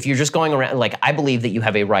 So if you're just going around, like I believe that you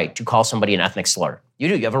have a right to call somebody an ethnic slur. You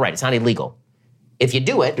do, you have a right. It's not illegal. If you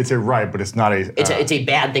do it, it's a right, but it's not a. It's a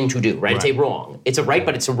bad thing to do, right? It's a wrong. It's a right,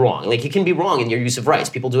 but it's a wrong. Like you can be wrong in your use of rights.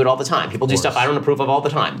 People do it all the time. People do stuff I don't approve of all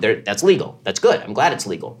the time. That's legal. That's good. I'm glad it's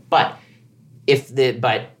legal. But if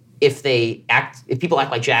people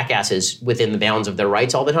act like jackasses within the bounds of their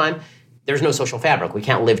rights all the time, there's no social fabric. We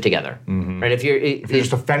can't live together, right? If you're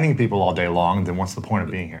just offending people all day long, then what's the point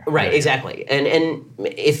of being here? Right, exactly. And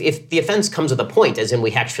if the offense comes with a point, as in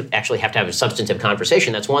we actually have to have a substantive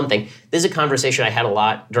conversation, that's one thing. This is a conversation I had a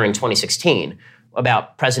lot during 2016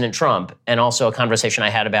 about President Trump, and also a conversation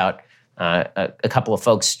I had about a couple of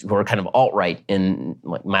folks who are kind of alt-right in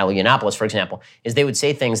like Milo Yiannopoulos, for example, is they would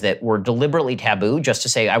say things that were deliberately taboo just to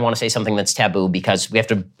say, I want to say something that's taboo because we have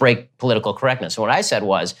to break political correctness. And what I said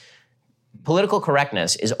was, political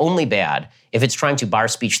correctness is only bad if it's trying to bar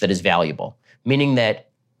speech that is valuable, meaning that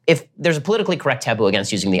if there's a politically correct taboo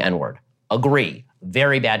against using the N-word, agree,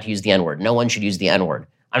 very bad to use the N-word. No one should use the N-word.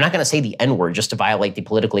 I'm not going to say the N-word just to violate the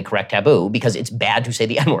politically correct taboo because it's bad to say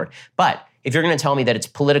the N-word. But if you're going to tell me that it's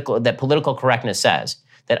political correctness says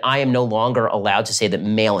that I am no longer allowed to say that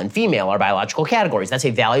male and female are biological categories, that's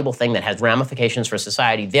a valuable thing that has ramifications for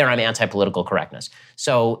society. There, I'm anti-political correctness.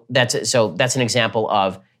 So that's an example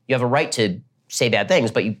of you have a right to say bad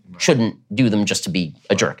things, but you shouldn't do them just to be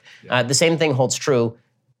a jerk. The same thing holds true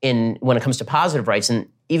when it comes to positive rights, and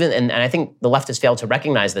I think the left has failed to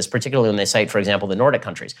recognize this, particularly when they cite, for example, the Nordic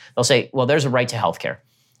countries. They'll say, well, there's a right to health care.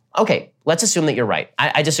 Okay, let's assume that you're right.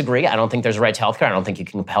 I disagree. I don't think there's a right to health care. I don't think you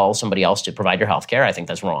can compel somebody else to provide your health care. I think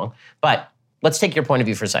that's wrong. But let's take your point of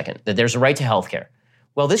view for a second, that there's a right to health care.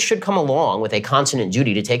 Well, this should come along with a consonant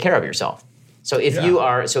duty to take care of yourself. So if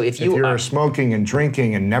you're smoking and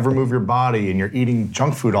drinking and never move your body and you're eating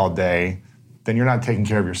junk food all day, then you're not taking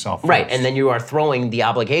care of yourself first. Right, and then you are throwing the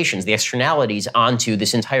obligations, the externalities onto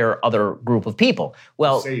this entire other group of people.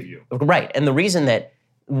 Well, save you. Right, and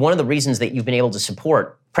one of the reasons that you've been able to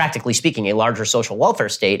support, practically speaking, a larger social welfare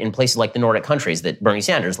state in places like the Nordic countries that Bernie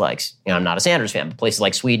Sanders likes, I'm not a Sanders fan, but places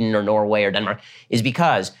like Sweden or Norway or Denmark, is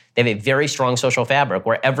because they have a very strong social fabric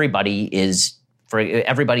where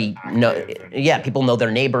people know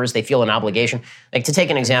their neighbors. They feel an obligation. Like to take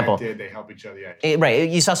an example, they help each other. Yeah. Right,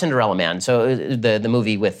 you saw Cinderella Man, so the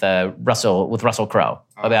movie with Russell Crowe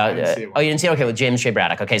about. You didn't see it? Okay, with James J.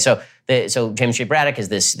 Braddock. Okay, so James J. Braddock is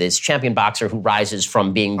this champion boxer who rises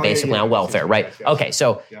from being basically on welfare, right? Yes. Okay,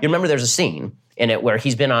 so you remember there's a scene in it where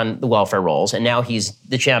he's been on the welfare rolls and now he's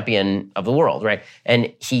the champion of the world, right?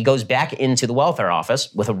 And he goes back into the welfare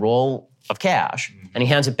office with a roll of cash and he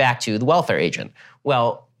hands it back to the welfare agent.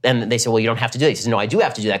 Well, and they say, well, you don't have to do that. He says, no, I do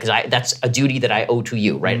have to do that because that's a duty that I owe to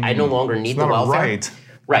you, right? I no longer need the welfare. Right.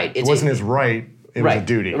 Right. It wasn't his right. It was a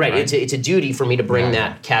duty. Right. It's a duty for me to bring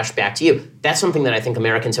that cash back to you. That's something that I think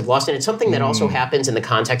Americans have lost. And it's something that also happens in the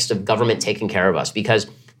context of government taking care of us because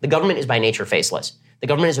the government is by nature faceless. The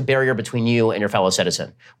government is a barrier between you and your fellow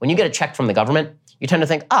citizen. When you get a check from the government, you tend to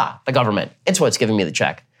think, the government, it's what's giving me the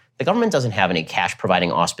check. The government doesn't have any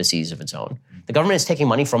cash-providing auspices of its own. The government is taking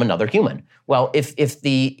money from another human. Well,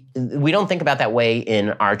 we don't think about that way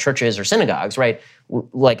in our churches or synagogues, right?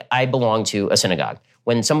 Like, I belong to a synagogue.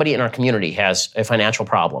 When somebody in our community has a financial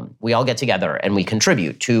problem, we all get together and we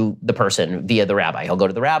contribute to the person via the rabbi. He'll go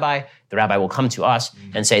to the rabbi will come to us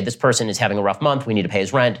and say, this person is having a rough month, we need to pay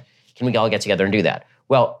his rent. Can we all get together and do that?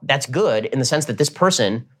 Well, that's good in the sense that this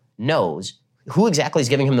person knows who exactly is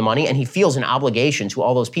giving him the money, and he feels an obligation to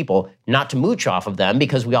all those people not to mooch off of them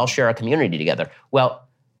because we all share a community together. Well,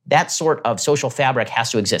 that sort of social fabric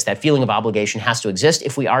has to exist. That feeling of obligation has to exist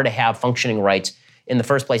if we are to have functioning rights in the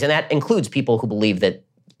first place. And that includes people who believe that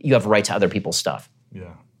you have a right to other people's stuff.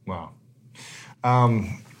 Yeah, wow.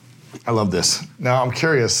 I love this. Now, I'm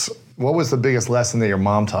curious, what was the biggest lesson that your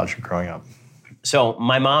mom taught you growing up? So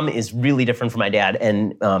my mom is really different from my dad,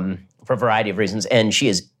 and for a variety of reasons, and she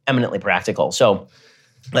is eminently practical. So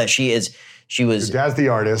she was... Your dad's the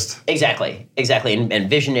artist. Exactly, and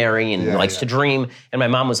visionary and likes to dream. And my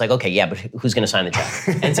mom was like, okay, yeah, but who's going to sign the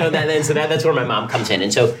check? And so that's where my mom comes in.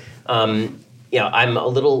 And so, I'm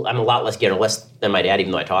a lot less garrulous than my dad,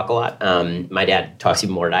 even though I talk a lot. My dad talks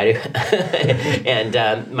even more than I do.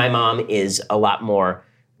 And my mom is a lot more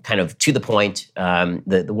kind of to the point.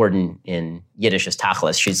 The word in Yiddish is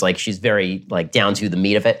tachlis. She's very down to the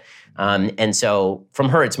meat of it. And so from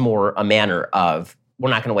her, it's more a manner of, we're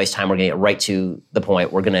not going to waste time. We're going to get right to the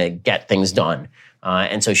point. We're going to get things done.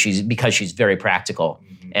 And so because she's very practical.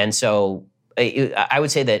 Mm-hmm. And so I would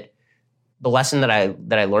say that the lesson that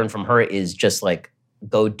I learned from her is just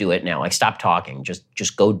go do it now. Stop talking.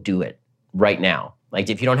 Just go do it right now.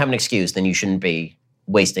 If you don't have an excuse, then you shouldn't be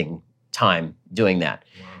wasting time doing that.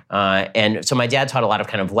 Wow. And so my dad taught a lot of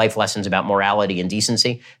kind of life lessons about morality and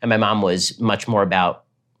decency. And my mom was much more about,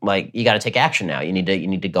 you got to take action now. You need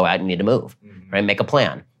to go out and you need to move, right? Make a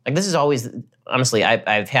plan. This is always, honestly,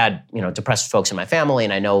 I've had, depressed folks in my family,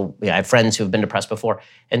 and I know I have friends who have been depressed before.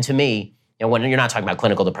 And to me, when you're not talking about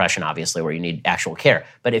clinical depression, obviously, where you need actual care,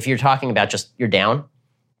 but if you're talking about just you're down,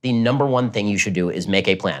 the number one thing you should do is make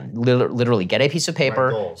a plan. Literally get a piece of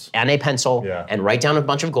paper and a pencil and write down a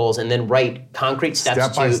bunch of goals and then write concrete steps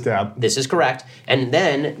step by step. This is correct. And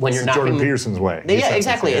then when you're not Jordan Peterson's way. Yeah,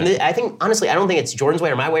 exactly. And I think, honestly, I don't think it's Jordan's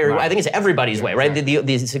way or my way. I think it's everybody's way, right?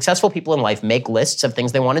 The successful people in life make lists of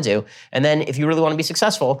things they want to do. And then if you really want to be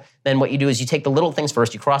successful, then what you do is you take the little things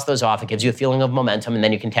first, you cross those off, it gives you a feeling of momentum, and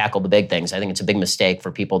then you can tackle the big things. I think it's a big mistake for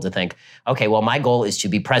people to think, okay, well, my goal is to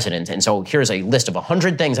be president, and so here's a list of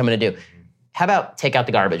 100 things I'm going to do. How about take out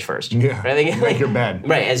the garbage first? Yeah, make your bed.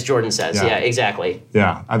 Right, as Jordan says. Yeah, exactly.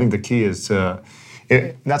 Yeah, I think the key is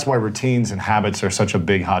that's why routines and habits are such a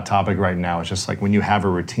big hot topic right now. It's just when you have a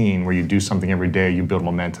routine where you do something every day, you build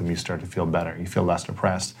momentum, you start to feel better, you feel less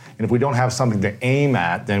depressed. And if we don't have something to aim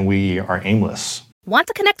at, then we are aimless. Want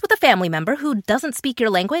to connect with a family member who doesn't speak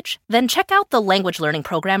your language? Then check out the language learning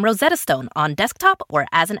program Rosetta Stone on desktop or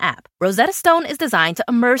as an app. Rosetta Stone is designed to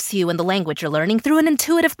immerse you in the language you're learning through an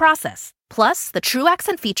intuitive process. Plus, the True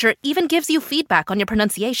Accent feature even gives you feedback on your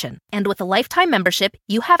pronunciation. And with a lifetime membership,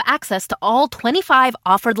 you have access to all 25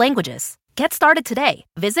 offered languages. Get started today.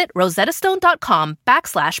 Visit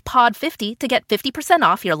rosettastone.com/pod50 to get 50%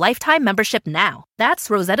 off your lifetime membership now. That's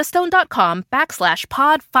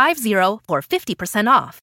rosettastone.com/pod50 for 50%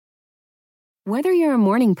 off. Whether you're a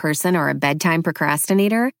morning person or a bedtime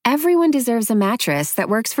procrastinator, everyone deserves a mattress that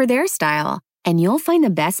works for their style. And you'll find the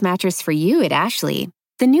best mattress for you at Ashley.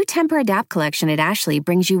 The new Temper-Adapt collection at Ashley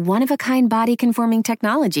brings you one-of-a-kind body-conforming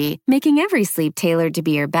technology, making every sleep tailored to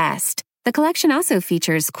be your best. The collection also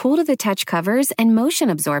features cool-to-the-touch covers and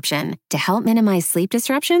motion absorption to help minimize sleep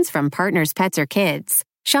disruptions from partners, pets, or kids.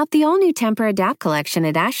 Shop the all-new Temper-Adapt collection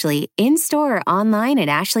at Ashley, in-store or online at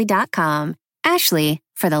ashley.com. Ashley,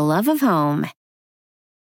 for the love of home.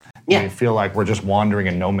 Yeah. We feel like we're just wandering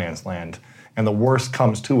in no man's land, and the worst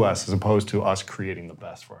comes to us as opposed to us creating the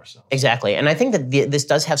best for ourselves. Exactly. And I think that this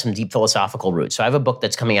does have some deep philosophical roots. So I have a book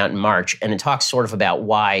that's coming out in March, and it talks sort of about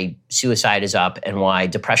why suicide is up and why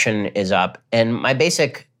depression is up. And my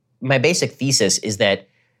basic thesis is that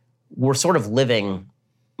we're sort of living.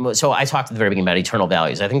 So I talked at the very beginning about eternal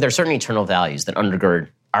values. I think there are certain eternal values that undergird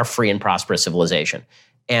our free and prosperous civilization.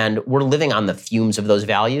 And we're living on the fumes of those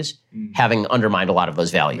values, having undermined a lot of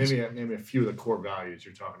those values. Maybe a few of the core values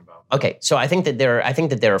you're talking about. Okay, so I think that there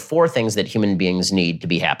are 4 things that human beings need to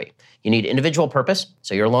be happy. You need individual purpose.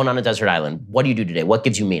 So you're alone on a desert island. What do you do today? What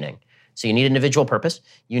gives you meaning? So you need individual purpose.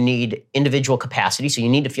 You need individual capacity. So you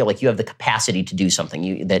need to feel like you have the capacity to do something.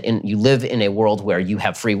 You live in a world where you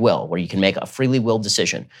have free will, where you can make a freely willed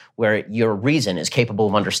decision, where your reason is capable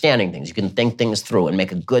of understanding things. You can think things through and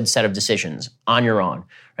make a good set of decisions on your own.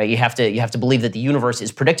 Right? You have to believe that the universe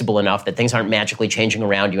is predictable enough that things aren't magically changing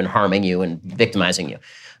around you and harming you and victimizing you.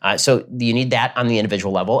 So you need that on the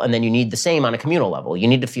individual level, and then you need the same on a communal level. You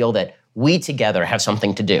need to feel that we together have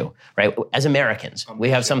something to do, right? As Americans, we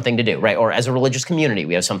have something to do, right? Or as a religious community,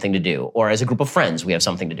 we have something to do. Or as a group of friends, we have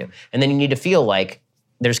something to do. And then you need to feel like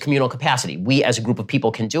there's communal capacity. We as a group of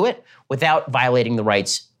people can do it without violating the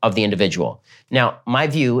rights of the individual. Now, my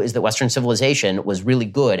view is that Western civilization was really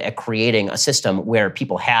good at creating a system where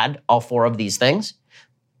people had all four of these things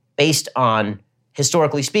based on,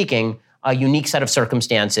 historically speaking, a unique set of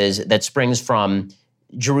circumstances that springs from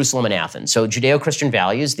Jerusalem and Athens. So Judeo-Christian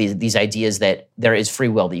values, these ideas that there is free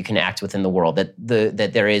will, that you can act within the world, that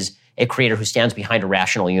there is a creator who stands behind a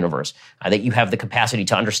rational universe, that you have the capacity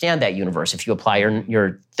to understand that universe if you apply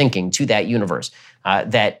your thinking to that universe,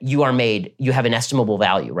 that you have an estimable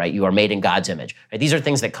value, right? You are made in God's image. Right? These are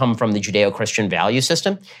things that come from the Judeo-Christian value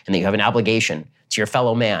system, and that you have an obligation to your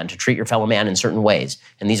fellow man, to treat your fellow man in certain ways.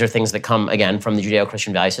 And these are things that come, again, from the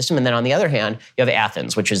Judeo-Christian value system. And then on the other hand, you have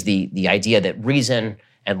Athens, which is the idea that reason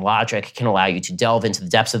and logic can allow you to delve into the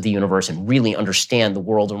depths of the universe and really understand the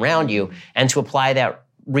world around you, and to apply that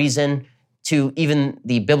reason to even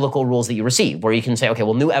the biblical rules that you receive, where you can say, okay,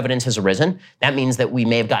 well, new evidence has arisen. That means that we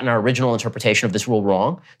may have gotten our original interpretation of this rule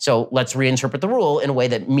wrong. So let's reinterpret the rule in a way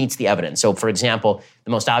that meets the evidence. So for example,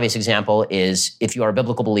 the most obvious example is if you are a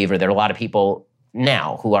biblical believer, there are a lot of people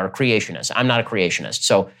now who are creationists. I'm not a creationist.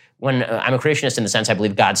 So when I'm a creationist in the sense I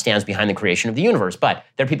believe God stands behind the creation of the universe, but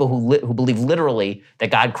there are people who believe literally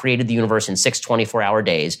that God created the universe in 6 24-hour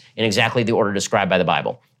days in exactly the order described by the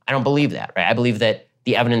Bible. I don't believe that, right? I believe that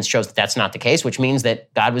the evidence shows that that's not the case, which means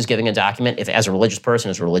that God was giving a document, if as a religious person,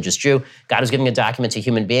 as a religious Jew, God was giving a document to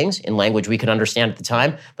human beings in language we could understand at the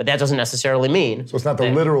time, but that doesn't necessarily mean... So it's not the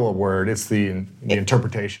literal word, it's the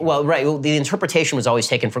interpretation. Well, right, the interpretation was always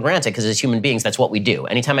taken for granted because as human beings, that's what we do.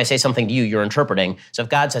 Anytime I say something to you, you're interpreting. So if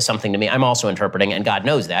God says something to me, I'm also interpreting, and God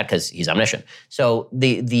knows that because he's omniscient. So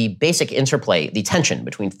the basic interplay, the tension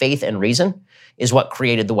between faith and reason is what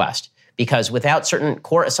created the West. Because without certain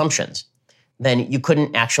core assumptions, then you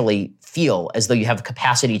couldn't actually feel as though you have the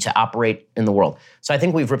capacity to operate in the world. So I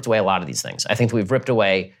think we've ripped away a lot of these things. I think that we've ripped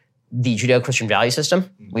away the Judeo-Christian value system.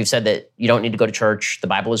 We've said that you don't need to go to church. The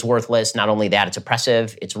Bible is worthless. Not only that, it's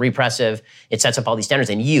oppressive, it's repressive. It sets up all these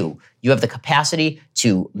standards. And you have the capacity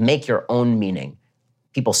to make your own meaning.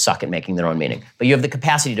 People suck at making their own meaning. But you have the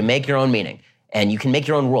capacity to make your own meaning. And you can make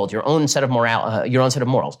your own world, your own set of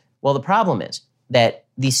morals. Well, the problem is that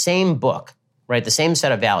the same book, right, the same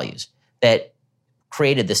set of values that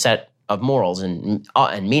created the set of morals and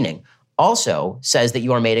meaning also says that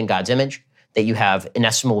you are made in God's image, that you have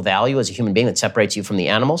inestimable value as a human being that separates you from the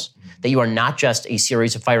animals, that you are not just a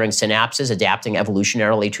series of firing synapses adapting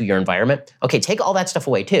evolutionarily to your environment. Okay, take all that stuff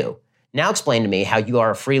away too. Now explain to me how you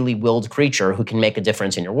are a freely willed creature who can make a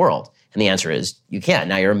difference in your world. And the answer is you can't.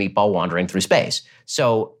 Now you're a meatball wandering through space.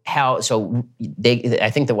 I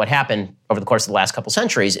think that what happened over the course of the last couple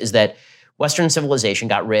centuries is that Western civilization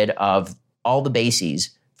got rid of all the bases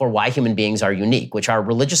for why human beings are unique, which are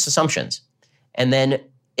religious assumptions. And then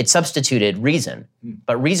it substituted reason.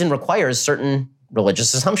 But reason requires certain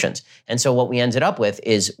religious assumptions. And so what we ended up with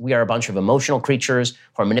is we are a bunch of emotional creatures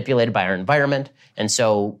who are manipulated by our environment. And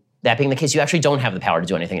so that being the case, you actually don't have the power to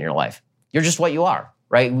do anything in your life. You're just what you are,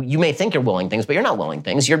 right? You may think you're willing things, but you're not willing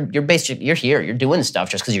things. You're here, you're doing stuff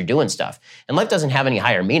just because you're doing stuff. And life doesn't have any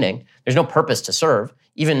higher meaning. There's no purpose to serve.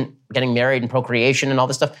 Even getting married and procreation and all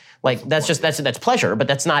this stuff, like that's pleasure, but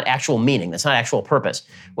that's not actual meaning. That's not actual purpose.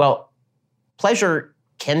 Well, pleasure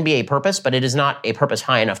can be a purpose, but it is not a purpose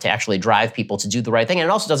high enough to actually drive people to do the right thing. And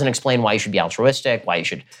it also doesn't explain why you should be altruistic, why you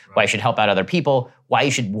should help out other people, why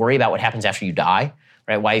you should worry about what happens after you die,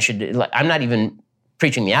 right? I'm not even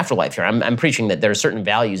preaching the afterlife here. I'm preaching that there are certain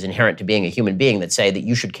values inherent to being a human being that say that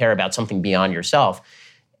you should care about something beyond yourself.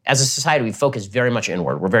 As a society, we focus very much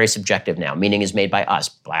inward. We're very subjective now. Meaning is made by us.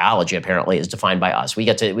 Biology, apparently, is defined by us. We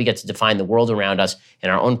get to define the world around us in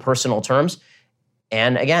our own personal terms.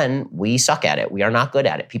 And again, we suck at it. We are not good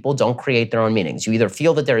at it. People don't create their own meanings. You either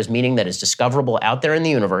feel that there is meaning that is discoverable out there in the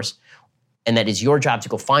universe, and that is your job to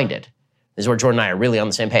go find it. This is where Jordan and I are really on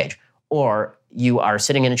the same page. Or you are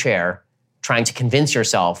sitting in a chair trying to convince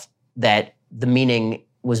yourself that the meaning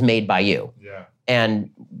was made by you. Yeah. And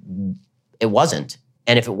it wasn't.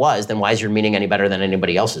 And if it was, then why is your meaning any better than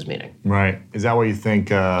anybody else's meaning? Right. Is that why you think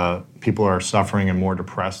people are suffering and more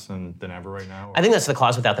depressed than ever right now? Or? I think that's the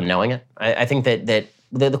cause without them knowing it. I think that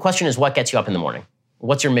the question is, what gets you up in the morning?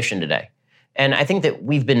 What's your mission today? And I think that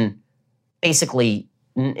we've been basically,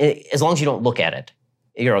 as long as you don't look at it,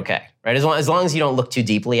 you're okay, right? As long as you don't look too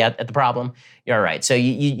deeply at the problem, you're all right. So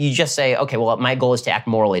you just say, okay, well, my goal is to act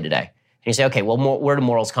morally today. And you say, okay, well, where do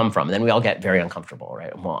morals come from? And then we all get very uncomfortable,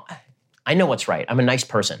 right? Well, I know what's right. I'm a nice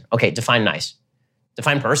person. Okay, define nice.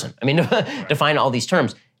 Define person. I mean, define all these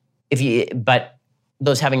terms. But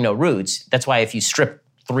those having no roots, that's why if you strip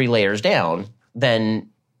 3 layers down, then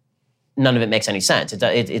none of it makes any sense.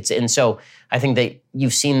 And so I think that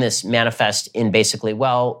you've seen this manifest in basically,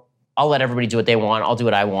 well, I'll let everybody do what they want. I'll do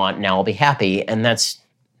what I want. Now I'll be happy. And that's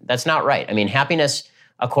not right. I mean, happiness,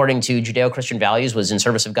 according to Judeo-Christian values, was in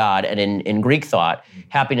service of God. And in Greek thought,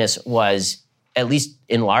 happiness was, at least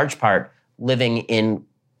in large part, living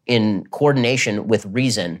in coordination with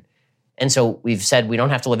reason. And so we've said we don't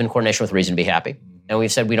have to live in coordination with reason to be happy. And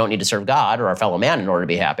we've said we don't need to serve God or our fellow man in order to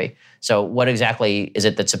be happy. So what exactly is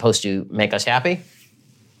it that's supposed to make us happy?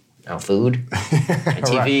 Food, and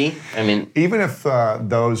TV. Right. I mean, even if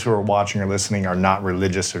those who are watching or listening are not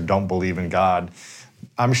religious or don't believe in God,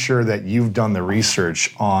 I'm sure that you've done the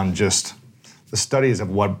research on just the studies of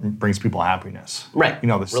what brings people happiness. Right.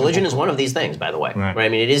 Religion is one of these things, by the way. Right. I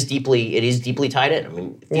mean, it is deeply tied in. I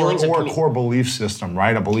mean, feelings or a core belief system,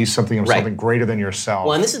 right? A belief something greater than yourself.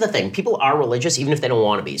 Well, and this is the thing: people are religious even if they don't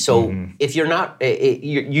want to be. So if you're not,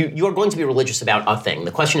 you are going to be religious about a thing.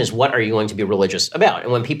 The question is, what are you going to be religious about?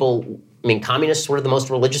 And when people, communists were the most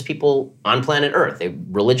religious people on planet Earth. They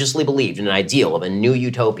religiously believed in an ideal of a new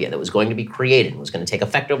utopia that was going to be created and was going to take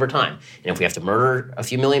effect over time. And if we have to murder a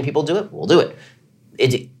few million people to do it, we'll do it.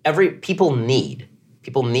 People need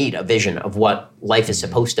a vision of what life is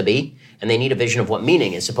supposed to be, and they need a vision of what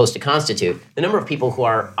meaning is supposed to constitute. The number of people who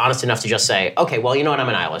are honest enough to just say, okay, well, you know what, I'm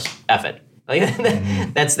a nihilist, F it.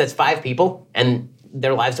 That's 5 people, and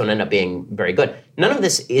their lives don't end up being very good. None of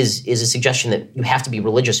this is a suggestion that you have to be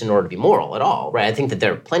religious in order to be moral at all, right? I think that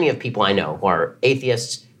there are plenty of people I know who are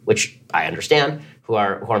atheists, which I understand, who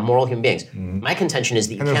are moral human beings. My contention is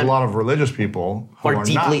that there's a lot of religious people who are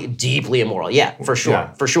deeply immoral. Yeah, for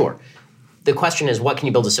sure. The question is, what can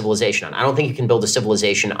you build a civilization on? I don't think you can build a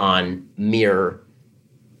civilization on mere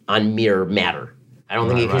matter. I don't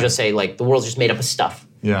think you can just say, like, the world's just made up of stuff.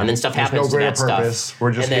 Yeah. And then stuff happens to that purpose. Stuff.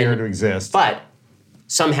 We're just here to exist. But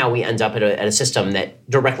somehow we end up at a system that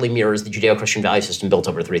directly mirrors the Judeo-Christian value system built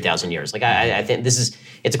over 3,000 years. Like, I think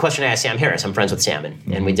it's a question I asked Sam Harris. I'm friends with Sam,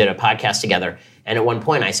 and we did a podcast together. And at one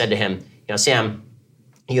point I said to him, Sam,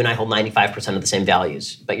 you and I hold 95% of the same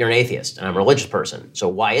values, but you're an atheist, and I'm a religious person. So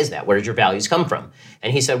why is that? Where did your values come from?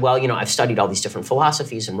 And he said, well, I've studied all these different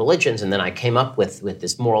philosophies and religions, and then I came up with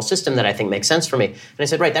this moral system that I think makes sense for me. And I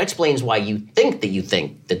said, right, that explains why you think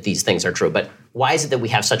that these things are true, but why is it that we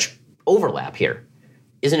have such overlap here?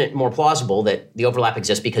 Isn't it more plausible that the overlap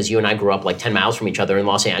exists because you and I grew up like 10 miles from each other in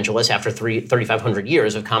Los Angeles after 3,500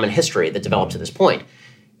 years of common history that developed to this point?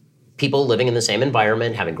 People living in the same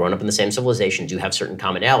environment, having grown up in the same civilization, do have certain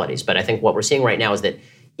commonalities. But I think what we're seeing right now is that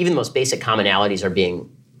even the most basic commonalities are being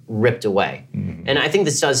ripped away. And I think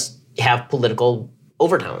this does have political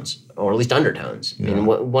overtones, or at least undertones. Yeah. I mean,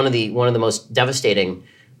 one of the most devastating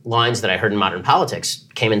lines that I heard in modern politics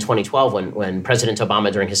came in 2012 when President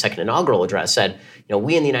Obama, during his second inaugural address, said,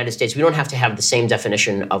 we in the United States, we don't have to have the same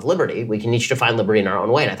definition of liberty. We can each define liberty in our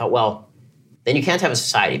own way. And I thought, well, then you can't have a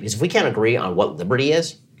society, because if we can't agree on what liberty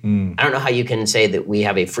is, I don't know how you can say that we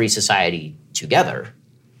have a free society together.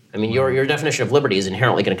 I mean, your definition of liberty is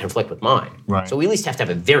inherently going to conflict with mine. Right. So we at least have to have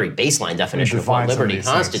a very baseline definition of what liberty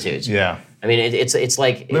constitutes. Yeah. I mean, it's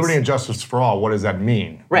like liberty and justice for all. What does that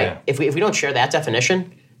mean? Right. Yeah. If we don't share that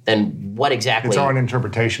definition, then what exactly? It's our own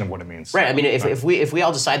interpretation of what it means. Right. I mean, if we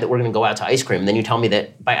all decide that we're going to go out to ice cream, then you tell me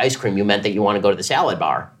that by ice cream you meant that you want to go to the salad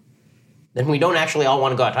bar, then we don't actually all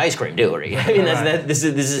want to go out to ice cream, do we? I mean, this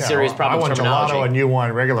is a serious problem with terminology. I want gelato and you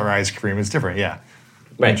want regular ice cream. It's different, yeah.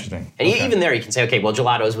 Right. Interesting. And even there you can say, okay, well,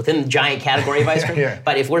 gelato is within the giant category of ice cream. Yeah.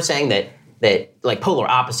 But if we're saying that like polar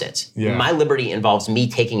opposites, my liberty involves me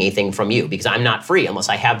taking a thing from you because I'm not free unless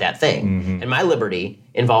I have that thing. And my liberty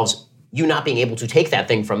involves you not being able to take that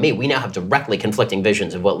thing from me. We now have directly conflicting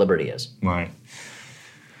visions of what liberty is. Right.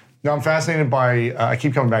 Now, I'm fascinated by, I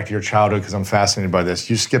keep coming back to your childhood because I'm fascinated by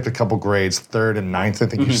this. You skipped a couple grades, 3rd and 9th, I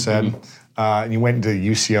think you said. And you went into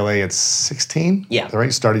UCLA at 16? Yeah. Right?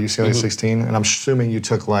 You started UCLA at 16? And I'm assuming you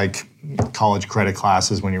took like college credit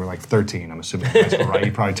classes when you were like 13, I'm assuming, in high school, right?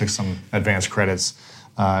 You probably took some advanced credits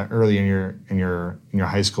early in your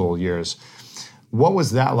high school years. What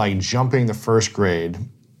was that like, jumping the first grade?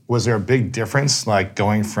 Was there a big difference, like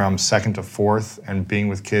going from second to fourth and being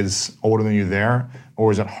with kids older than you there? Or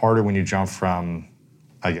was it harder when you jumped from,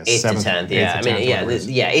 I guess, 8th to 10th, yeah. I mean,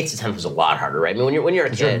 8th to 10th was a lot harder, right? I mean, when you're a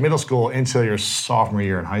kid, you're in middle school until your sophomore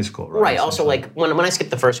year in high school, right? Right. Also, like when I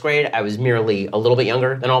skipped the first grade, I was merely a little bit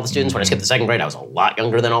younger than all the students. When I skipped the second grade, I was a lot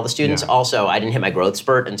younger than all the students. Yeah. Also, I didn't hit my growth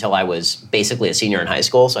spurt until I was basically a senior in high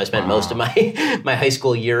school. So I spent most of my high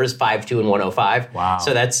school years 5'2" and 105. Wow.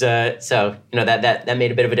 So that's that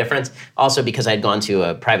made a bit of a difference. Also, because I had gone to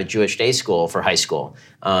a private Jewish day school for high school,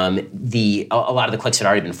 a lot of the cliques had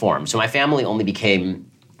already been formed. So my family only became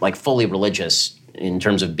like fully religious in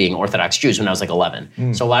terms of being Orthodox Jews when I was like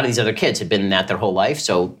 11. So a lot of these other kids had been that their whole life,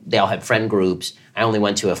 so they all had friend groups. I only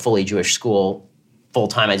went to a fully Jewish school full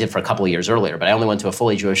time. I did for a couple of years earlier, but I only went to a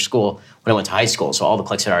fully Jewish school when I went to high school, so all the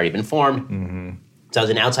cliques had already been formed. So I was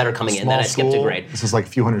an outsider coming in, then I skipped a grade. This is like a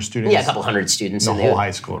few hundred students? Yeah, a couple hundred students. The whole high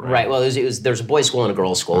school, right? Right, well, there's a boys' school and a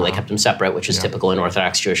girls' school. They kept them separate, which is typical in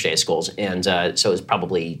Orthodox Jewish day schools. And so it was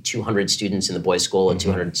probably 200 students in the boys' school and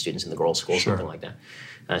 200 students in the girls' school, something like that.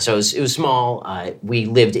 So it was small. We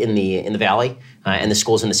lived in the valley, and the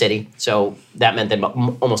school's in the city. So that meant that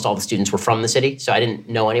almost all the students were from the city. So I didn't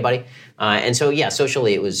know anybody, and so yeah,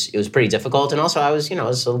 socially it was pretty difficult. And also I was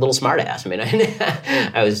a little smart ass. I mean,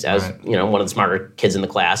 I was one of the smarter kids in the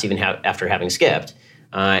class, even after having skipped.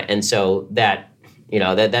 And so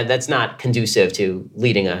that's not conducive to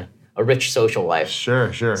leading a rich social life.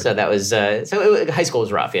 Sure. So that was high school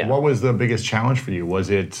was rough. Yeah. What was the biggest challenge for you? Was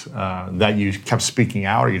it that you kept speaking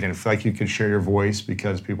out, or you didn't feel like you could share your voice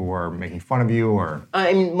because people were making fun of you, or?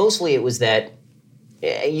 I mean, mostly it was that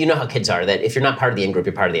you know how kids are. That if you're not part of the in group,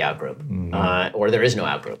 you're part of the out group, or there is no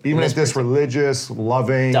out group. Even if this religious,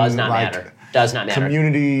 loving, does not matter. Does not matter.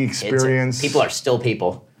 Community experience. People are still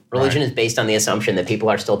people. Religion is based on the assumption that people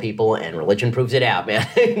are still people, and religion proves it out, man.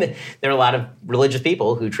 There are a lot of religious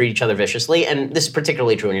people who treat each other viciously, and this is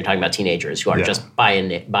particularly true when you're talking about teenagers who are just by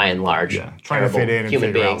and large trying to fit in and human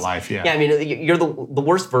figure beings. out life. Yeah, I mean, you're the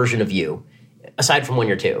worst version of you, aside from when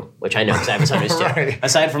you're 2, which I know because I have a son who's 2. Right.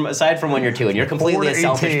 Aside from when you're 2, and you're completely a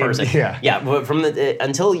selfish person. Yeah. But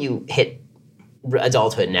until you hit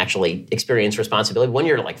adulthood and actually experience responsibility. When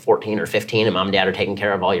you're like 14 or 15 and mom and dad are taking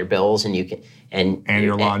care of all your bills and you can and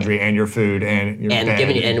your laundry and your food and your bed.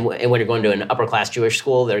 Giving you, and when you're going to an upper class Jewish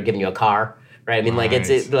school, they're giving you a car, right? I mean, like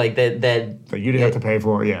it's like that that you didn't have to pay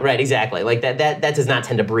for, right? Exactly. Like that does not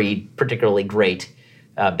tend to breed particularly great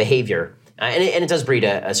behavior. And it does breed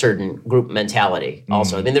a certain group mentality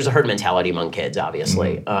also. I mean, there's a herd mentality among kids,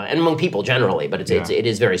 obviously, and among people generally, but it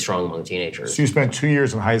is very strong among teenagers. So you spent 2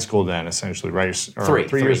 years in high school then, essentially, right?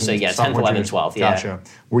 Three years. So yeah, 10th, 11th, 12th, yeah. Gotcha.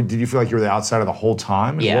 Did you feel like you were the outsider the whole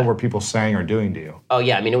time? And what were people saying or doing to you? Oh,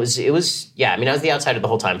 yeah. I mean, I was the outsider the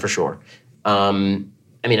whole time for sure. I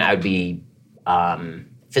mean, I would be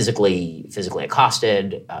physically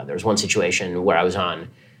accosted. There was one situation where I was on...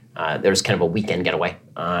 there was kind of a weekend getaway,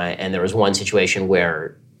 and there was one situation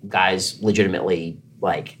where guys legitimately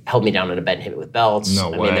like held me down in a bed and hit me with belts.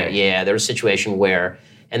 No way. There was a situation where,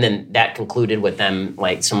 and then that concluded with them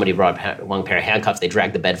like somebody brought one pair of handcuffs. They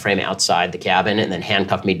dragged the bed frame outside the cabin and then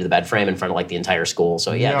handcuffed me to the bed frame in front of like the entire school.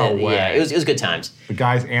 So it was good times. The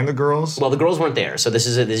guys and the girls? Well, the girls weren't there, so this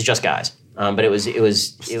is just guys. But it was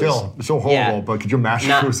still so horrible. But could you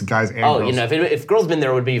imagine if it was the guys and girls? Oh, if girls been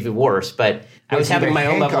there, it would be even worse. But I was having my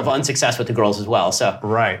own level of unsuccess with the girls as well. So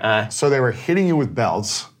right. So they were hitting you with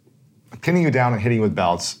belts, pinning you down and hitting you with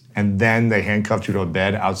belts, and then they handcuffed you to a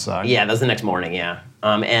bed outside. Yeah, that was the next morning. Yeah,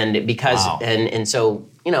 and because and so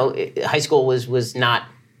high school was not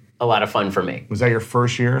a lot of fun for me. Was that your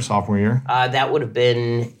first year, sophomore year? That would have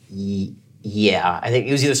been. Yeah, I think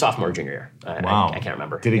it was either sophomore or junior year. Wow. I can't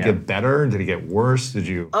remember. Did it get better? Did it get worse? Did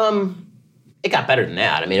you? It got better than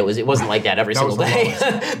that. I mean, it wasn't like that every single day.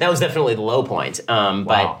 That was definitely the low point.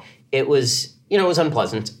 But it was, it was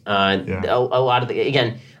unpleasant. A lot of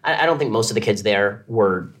again, I don't think most of the kids there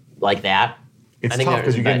were like that. It's tough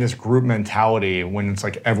because you get in this group mentality when it's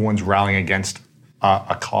like everyone's rallying against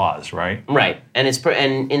a cause, right? Right, and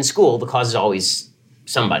and in school the cause is always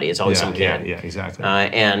somebody. It's always some kid. Yeah, exactly.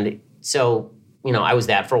 And so, I was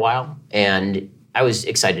that for a while, and I was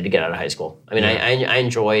excited to get out of high school. I mean, I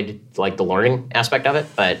enjoyed like the learning aspect of it,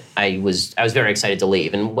 but I was very excited to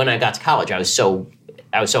leave. And when I got to college, I was so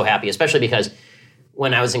happy, especially because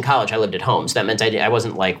when I was in college, I lived at home. So that meant I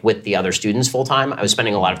wasn't like with the other students full time. I was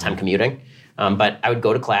spending a lot of time commuting. But I would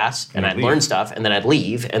go to class and I'd learn stuff and then I'd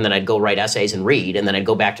leave and then I'd go write essays and read and then I'd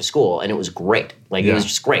go back to school and it was great. It was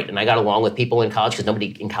just great. And I got along with people in college because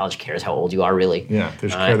nobody in college cares how old you are really. Yeah, they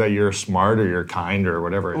just care that you're smart or you're kind or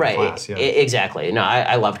whatever in class. Yeah. Exactly. No,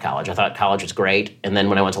 I loved college. I thought college was great. And then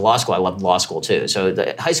when I went to law school, I loved law school too. So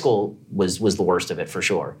high school was the worst of it for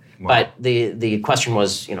sure. Wow. But the question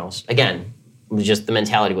was, again, just the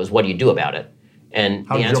mentality was, what do you do about it? And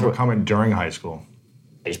how did you overcome it during high school?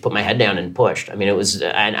 I just put my head down and pushed. I mean, it was.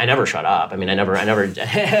 I never shut up. I mean, I never.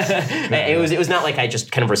 It was not like I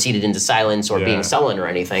just kind of receded into silence or being sullen or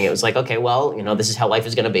anything. It was like, okay, well, this is how life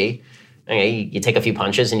is going to be. Okay, you take a few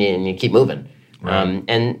punches and you keep moving. Right.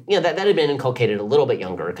 And that had been inculcated a little bit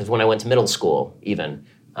younger because when I went to middle school, even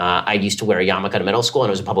I used to wear a yarmulke to middle school, and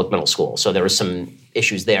it was a public middle school, so there was some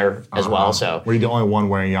issues there as well. So were you the only one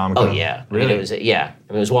wearing yarmulke? Oh yeah, really? It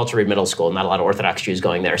was Walter Reed Middle School. Not a lot of Orthodox Jews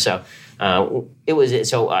going there, so it was.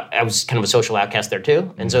 So I was kind of a social outcast there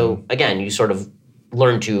too, and so again, you sort of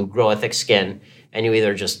learn to grow a thick skin, and you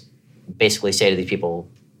either just basically say to these people,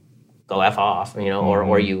 "Go F off,"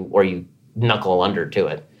 or you knuckle under to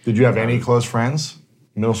it. Did you have any close friends?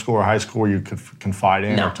 Middle school or high school where you could confide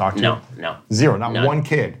in or talk to? No. Zero? Not one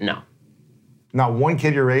kid? No. Not one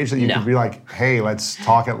kid your age that you could be like, hey, let's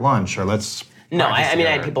talk at lunch or let's No, I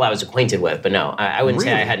had people I was acquainted with, but no, I wouldn't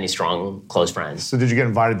say I had any strong, close friends. So did you get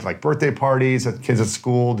invited to like birthday parties at kids at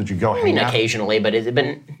school? Did you go hang out? Occasionally, but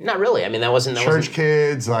not really. I mean, that wasn't... Church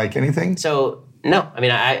kids, like anything? So, no. I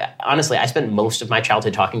mean, I honestly, I spent most of my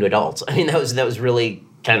childhood talking to adults. I mean, that was really...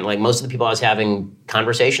 kind of like most of the people I was having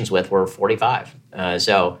conversations with were 45.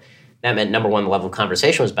 So that meant, number one, the level of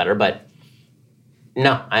conversation was better. But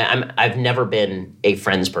no, I've never been a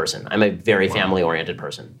friends person. I'm a very family-oriented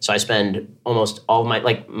person. So I spend almost all of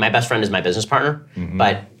my best friend is my business partner.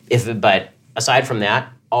 Mm-hmm. But aside from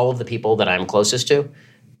that, all of the people that I'm closest to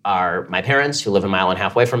are my parents, who live a mile and a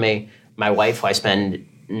half away from me, my wife, who I spend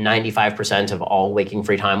 95% of all waking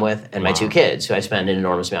free time with, and my two kids, who I spend an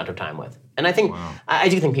enormous amount of time with. And I think, I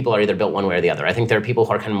do think people are either built one way or the other. I think there are people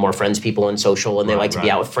who are kind of more friends people and social, and they like to be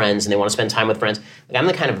out with friends, and they want to spend time with friends. Like I'm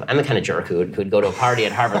the kind of jerk who'd go to a party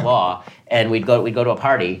at Harvard Law, and we'd go to a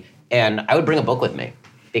party, and I would bring a book with me.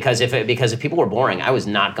 Because if people were boring, I was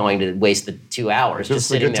not going to waste the 2 hours just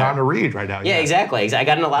sitting there. It's a good time to read right now. Yeah, exactly. I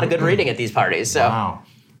got in a lot of good reading at these parties. So. Wow.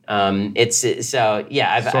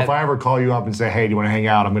 If I ever call you up and say, "Hey, do you want to hang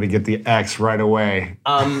out?" I'm going to get the X right away.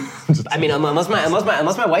 I mean, unless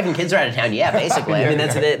my wife and kids are out of town, yeah, basically. I mean,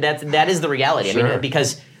 that is the reality. Sure. I mean,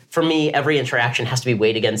 because for me, every interaction has to be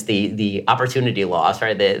weighed against the opportunity loss,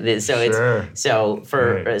 right? It's like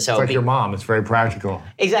your mom. It's very practical.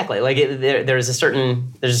 Exactly. Like there's a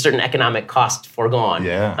certain economic cost foregone.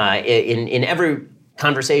 Yeah. In every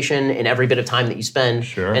conversation, in every bit of time that you spend.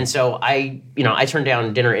 Sure. And so I turn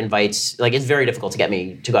down dinner invites. Like it's very difficult to get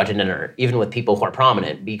me to go out to dinner, even with people who are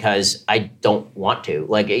prominent, because I don't want to.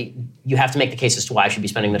 Like you have to make the case as to why I should be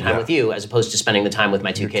spending the time with you, as opposed to spending the time with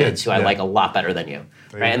my two kids, who I like a lot better than you.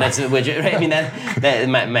 Right. And that's I mean that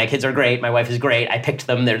my kids are great. My wife is great. I picked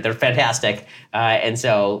them. They're fantastic. And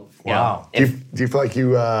so wow. Do you feel like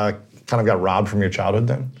you kind of got robbed from your childhood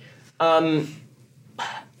then?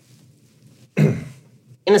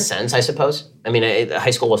 In a sense, I suppose. I mean,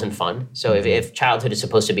 high school wasn't fun. So if childhood is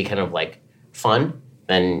supposed to be kind of like fun,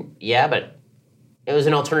 then yeah, but it was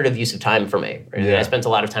an alternative use of time for me. Right? Yeah. I spent a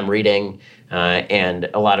lot of time reading and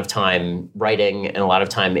a lot of time writing and a lot of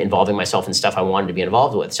time involving myself in stuff I wanted to be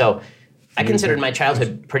involved with. So I considered my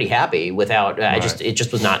childhood pretty happy without, it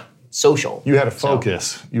just was not social. You had a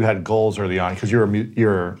focus. So, you had goals early on because you're.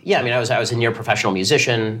 Yeah, I mean, I was a near professional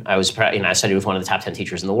musician. I studied with one of the top 10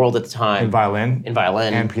 teachers in the world at the time. In violin. And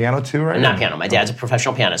piano too, right? Not piano. My dad's a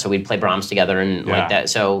professional pianist, so we'd play Brahms together and like that.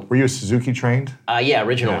 So. Were you Suzuki trained? Yeah,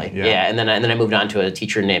 originally. Yeah. And then I moved on to a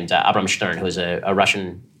teacher named Abram Stern, who was a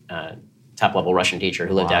Russian top level Russian teacher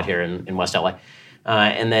who lived out here in West LA.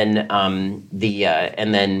 And then I'd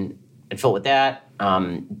fill it with that.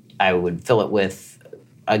 I would fill it with.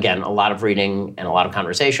 Again, a lot of reading and a lot of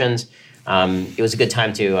conversations. It was a good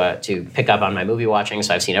time to pick up on my movie watching.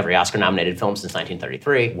 So I've seen every Oscar-nominated film since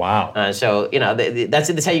 1933. Wow! So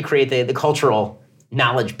that's how you create the cultural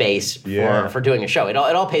knowledge base for doing a show. It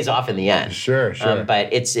all pays off in the end. Sure.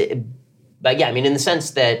 But yeah, I mean, in the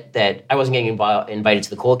sense that I wasn't getting invited to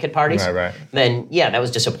the cool kid parties. Right. Then yeah, that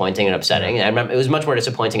was disappointing and upsetting. And I remember it was much more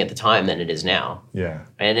disappointing at the time than it is now. Yeah.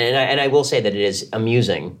 And I will say that it is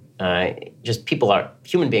amusing. Just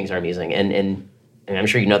human beings are amusing, and I'm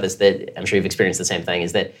sure you know this. That I'm sure you've experienced the same thing.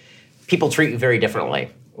 Is that people treat you very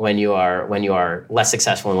differently when you are less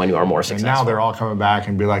successful and when you are more And successful. now they're all coming back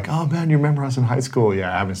and be like, "Oh man, you remember us in high school?"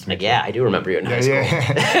 Yeah, I haven't seen. Like, yeah, I do remember you in high school.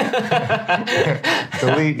 Yeah.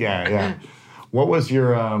 Delete. Yeah. What was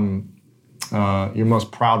your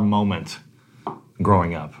most proud moment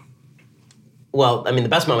growing up? Well, I mean, the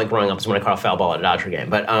best moment growing up is when I caught a foul ball at a Dodger game.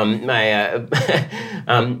 But my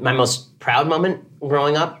my most proud moment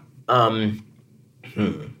growing up, I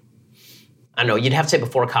don't know. You'd have to say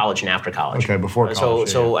before college and after college. Okay, before college.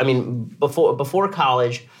 So I mean, before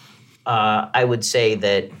college, I would say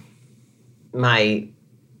that I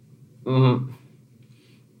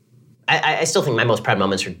still think my most proud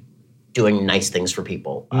moments are doing nice things for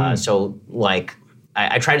people. So like.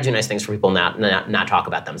 I try to do nice things for people, not talk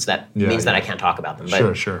about them. So that means that I can't talk about them.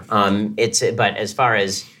 But, Sure. But as far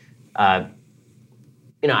as, I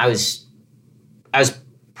was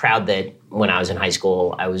proud that when I was in high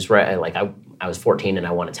school, I was 14 and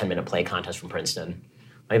I won a 10-minute play contest from Princeton,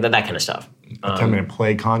 like that kind of stuff. A 10-minute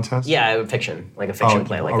play contest? Yeah, fiction, like a fiction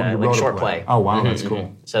play, like a short play. Oh wow, that's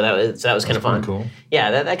cool. So that was kind of fun. Cool.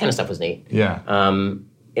 Yeah, that kind of stuff was neat. Yeah.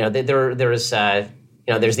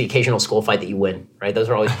 There's the occasional school fight that you win, right? Those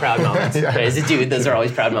are always proud moments. Yeah. Right? As a dude, those are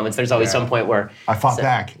always proud moments. There's always some point where I fought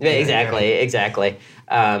back. Exactly.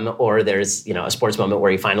 Or there's a sports moment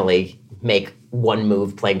where you finally make one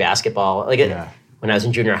move playing basketball. When I was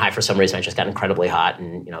in junior high, for some reason, I just got incredibly hot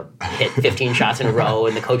and hit 15 shots in a row,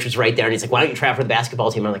 and the coach was right there, and he's like, "Why don't you try out for the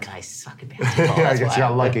basketball team?" I'm like, "I suck at basketball." I guess you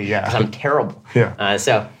got lucky. Yeah, because I'm terrible. Yeah.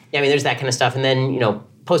 There's that kind of stuff, and then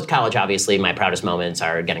post college, obviously, my proudest moments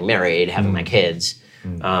are getting married, having my kids.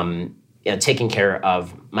 Taking care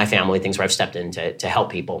of my family, things where I've stepped in to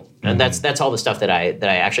help people. And that's all the stuff that I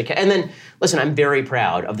actually can. And then, listen, I'm very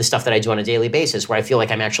proud of the stuff that I do on a daily basis where I feel like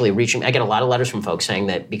I'm actually reaching. I get a lot of letters from folks saying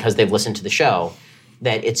that because they've listened to the show,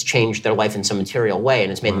 that it's changed their life in some material way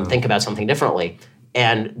and it's made them think about something differently.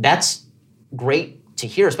 And that's great to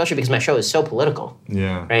hear, especially because my show is so political.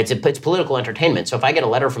 Yeah. Right? It's political entertainment. So if I get a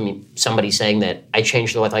letter from somebody saying that I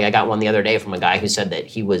changed their life, like I got one the other day from a guy who said that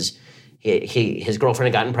his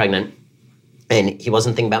girlfriend had gotten pregnant and he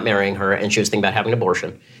wasn't thinking about marrying her and she was thinking about having an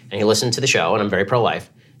abortion. And he listened to the show, and I'm very pro-life.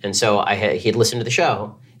 And so he had listened to the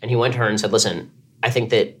show and he went to her and said, "Listen, I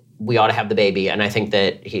think that we ought to have the baby, and I think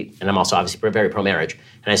that and I'm also obviously very pro-marriage.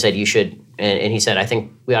 And I said, you should, and he said, I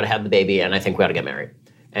think we ought to have the baby and I think we ought to get married."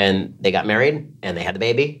 And they got married and they had the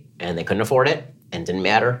baby and they couldn't afford it and it didn't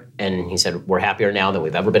matter. And he said, "We're happier now than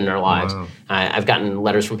we've ever been in our lives." Wow. I've gotten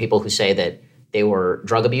letters from people who say that they were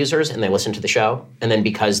drug abusers and they listened to the show. And then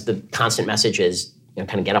because the constant message is,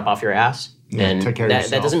 kind of get up off your ass. And take care of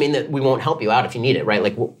yourself. That doesn't mean that we won't help you out if you need it, right?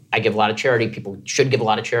 Like I give a lot of charity. People should give a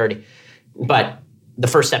lot of charity. But the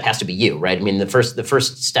first step has to be you, right? I mean, the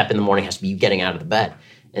first step in the morning has to be you getting out of the bed.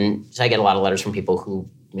 And so I get a lot of letters from people who've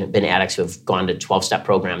been addicts who have gone to 12-step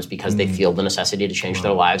programs because they feel the necessity to change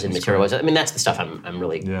their lives in material ways. I mean, that's the stuff I'm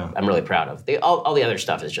really proud of. All the other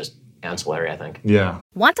stuff is just ancillary, I think. Yeah.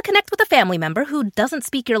 Want to connect with a family member who doesn't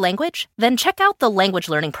speak your language? Then check out the language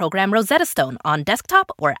learning program Rosetta Stone on desktop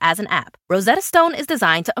or as an app. Rosetta Stone is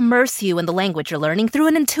designed to immerse you in the language you're learning through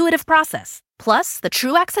an intuitive process. Plus, the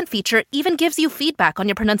True Accent feature even gives you feedback on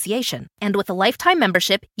your pronunciation. And with a lifetime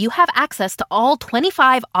membership, you have access to all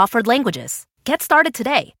 25 offered languages. Get started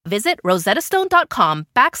today. Visit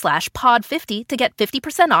rosettastone.com/pod50 to get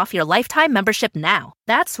 50% off your lifetime membership now.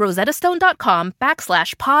 That's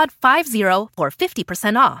rosettastone.com/pod50 for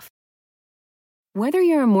 50% off. Whether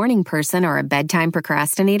you're a morning person or a bedtime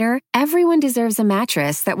procrastinator, everyone deserves a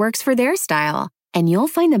mattress that works for their style. And you'll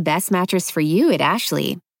find the best mattress for you at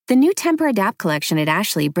Ashley. The new Temper-Adapt collection at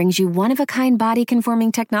Ashley brings you one-of-a-kind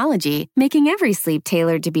body-conforming technology, making every sleep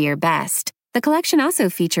tailored to be your best. The collection also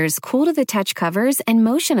features cool-to-the-touch covers and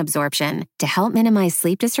motion absorption to help minimize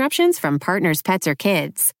sleep disruptions from partners, pets, or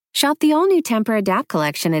kids. Shop the all-new Temper-Adapt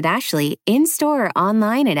collection at Ashley, in-store or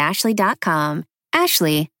online at ashley.com.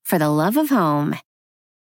 Ashley, for the love of home.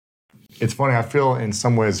 It's funny, I feel in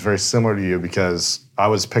some ways very similar to you because I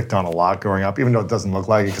was picked on a lot growing up, even though it doesn't look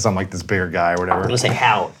like it because I'm like this bigger guy or whatever. I'm going to say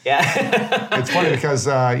how. Yeah. It's funny because,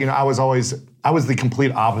 I was the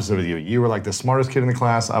complete opposite of you. You were like the smartest kid in the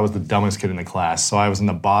class. I was the dumbest kid in the class. So I was in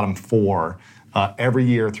the bottom 4 every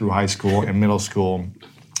year through high school and middle school.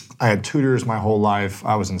 I had tutors my whole life.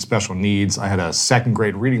 I was in special needs. I had a 2nd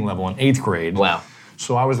grade reading level in 8th grade. Wow.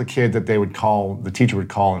 So I was the kid that the teacher would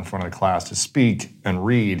call in front of the class to speak and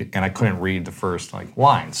read, and I couldn't read the first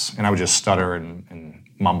lines, and I would just stutter and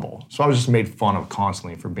mumble. So I was just made fun of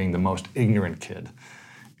constantly for being the most ignorant kid.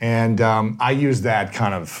 And I used that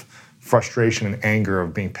kind of frustration and anger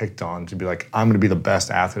of being picked on to be like, I'm going to be the best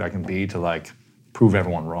athlete I can be to prove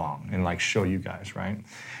everyone wrong and show you guys, right?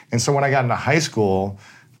 And so when I got into high school,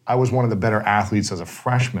 I was one of the better athletes as a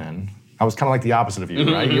freshman. I was kind of like the opposite of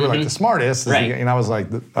you, right? You were like the smartest, Right. and I was like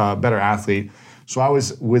the better athlete. So I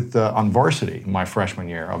was on varsity my freshman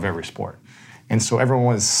year of every sport. And so everyone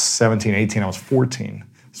was 17, 18, I was 14.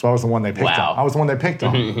 So I was the one they picked Wow. on. I was the one they picked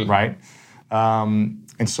on, right?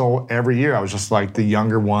 And so every year I was just like the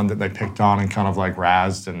younger one that they picked on and kind of like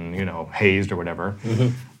razzed and, hazed or whatever.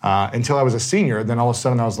 Until I was a senior, then all of a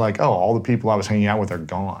sudden I was like, oh, all the people I was hanging out with are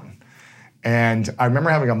gone. And I remember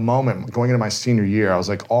having a moment going into my senior year. I was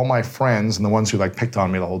like, all my friends and the ones who like picked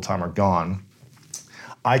on me the whole time are gone.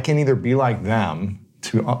 I can either be like them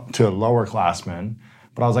to lower classmen,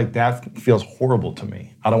 but I was like, that feels horrible to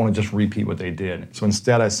me. I don't want to just repeat what they did. So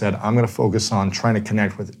instead I said, I'm going to focus on trying to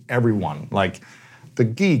connect with everyone, like the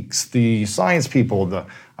geeks, the science people.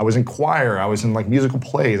 I was in choir, I was in like musical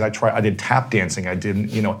plays. I did tap dancing, I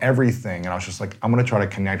did everything, and I was just like, I'm going to try to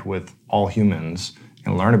connect with all humans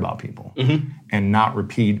and learn about people, and not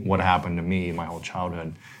repeat what happened to me my whole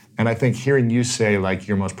childhood. And I think hearing you say like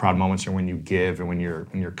your most proud moments are when you give and when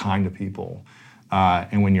you're kind to people.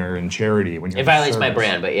 And when you're in charity, when you're It violates my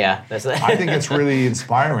brand, but yeah. I think it's really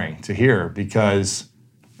inspiring to hear, because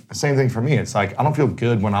the same thing for me. It's like, I don't feel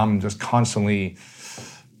good when I'm just constantly,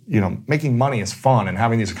 making money is fun and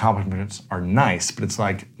having these accomplishments are nice, but it's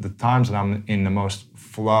like the times that I'm in the most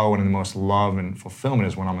flow and in the most love and fulfillment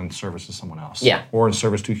is when I'm in service to someone else. Yeah. Or in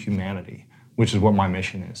service to humanity, which is what my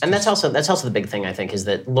mission is. And that's also the big thing, I think, is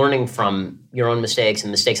that learning from your own mistakes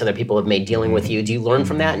and mistakes other people have made dealing with you. Do you learn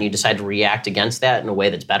from that and you decide to react against that in a way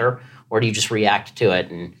that's better? Or do you just react to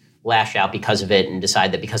it and lash out because of it and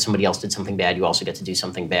decide that because somebody else did something bad, you also get to do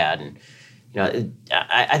something bad? And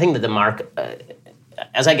I think that the mark,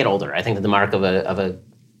 as I get older, I think that the mark of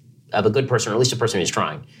a good person, or at least a person who's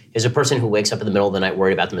trying, is a person who wakes up in the middle of the night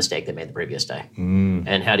worried about the mistake they made the previous day.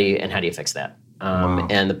 And how do you fix that?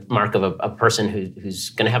 And the mark of a person who's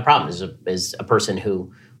going to have problems is a person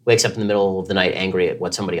who wakes up in the middle of the night angry at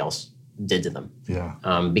what somebody else did to them.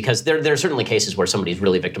 Yeah. Because there are certainly cases where somebody's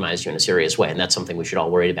really victimized you in a serious way, and that's something we should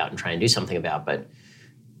all worry about and try and do something about. But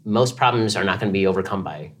most problems are not going to be overcome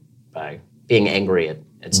by being angry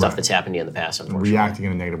at stuff that's happened to you in the past, unfortunately. Reacting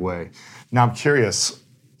in a negative way. Now, I'm curious,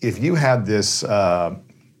 if you had this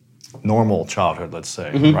normal childhood, let's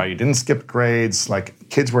say, right? You didn't skip grades, like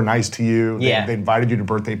kids were nice to you, they invited you to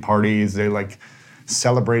birthday parties, they like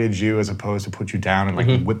celebrated you as opposed to put you down and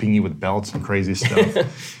like whipping you with belts and crazy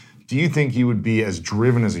stuff. Do you think you would be as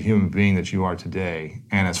driven as a human being that you are today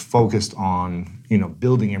and as focused on,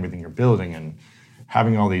 building everything you're building and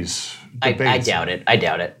having all these debates? I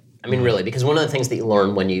doubt it. I mean, really, because one of the things that you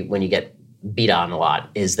learn when you get beat on a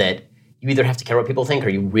lot is that you either have to care what people think or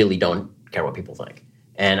you really don't care what people think.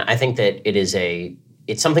 And I think that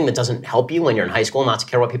it's something that doesn't help you when you're in high school not to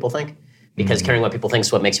care what people think, because caring what people think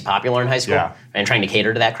is what makes you popular in high school, and trying to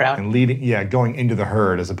cater to that crowd. And going into the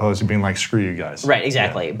herd as opposed to being like, screw you guys. Right,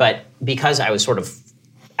 exactly. Yeah. But because I was sort of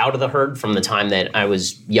out of the herd from the time that I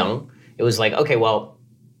was young, it was like, okay, well,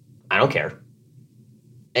 I don't care.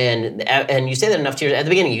 And you say that enough to at the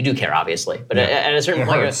beginning, you do care, obviously. But at a certain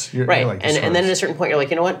point, you're like, and then at a certain point, you're like,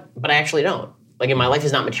 you know what? But I actually don't. Like, my life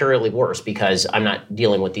is not materially worse because I'm not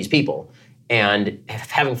dealing with these people. And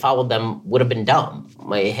having followed them would have been dumb.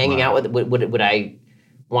 Hanging out with, would I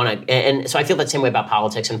want to? And so I feel that same way about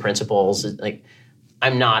politics and principles. Like,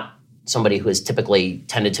 I'm not somebody who has typically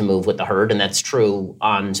tended to move with the herd, and that's true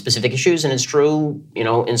on specific issues, and it's true,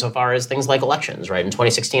 insofar as things like elections, right? In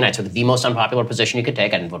 2016, I took the most unpopular position you could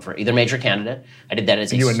take. I didn't vote for either major candidate. I did that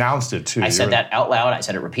as you announced it, too. I said that out loud. I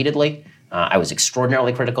said it repeatedly. I was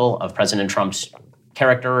extraordinarily critical of President Trump's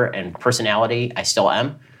character and personality. I still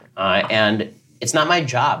am. And it's not my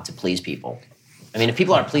job to please people. I mean, if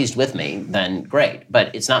people are pleased with me, then great.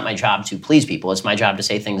 But it's not my job to please people. It's my job to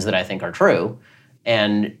say things that I think are true.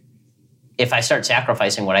 And if I start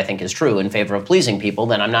sacrificing what I think is true in favor of pleasing people,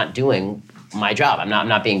 then I'm not doing my job. I'm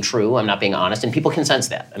not being true. I'm not being honest. And people can sense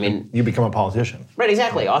that. I mean, you become a politician. Right,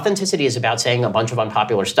 exactly. Authenticity is about saying a bunch of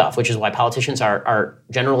unpopular stuff, which is why politicians are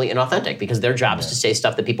generally inauthentic, because their job is to say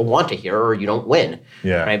stuff that people want to hear, or you don't win.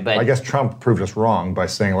 Yeah. Right. But I guess Trump proved us wrong by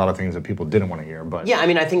saying a lot of things that people didn't want to hear. But yeah, I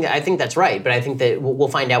mean, I think that's right. But I think that we'll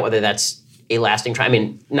find out whether that's a lasting trend. I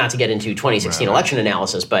mean, not to get into 2016 election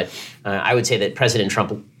analysis, but I would say that President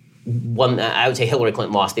Trump won. I would say Hillary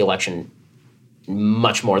Clinton lost the election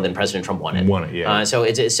much more than President Trump won it. Yeah. I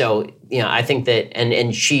think that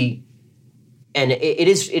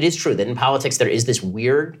it is true that in politics there is this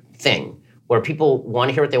weird thing where people want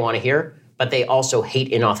to hear what they want to hear, but they also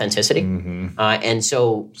hate inauthenticity. And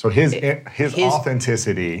so his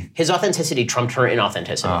authenticity trumped her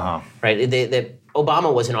inauthenticity. Right?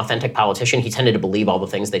 Obama was an authentic politician. He tended to believe all the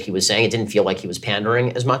things that he was saying. It didn't feel like he was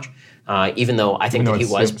pandering as much, even though I think that he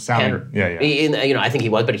was pandering. I think he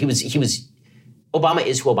was, but he was. Obama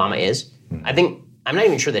is who Obama is. I think I'm not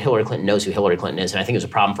even sure that Hillary Clinton knows who Hillary Clinton is, and I think it was a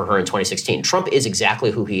problem for her in 2016. Trump is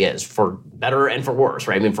exactly who he is, for better and for worse,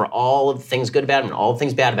 right? I mean, for all of the things good about him and all the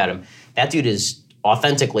things bad about him, that dude is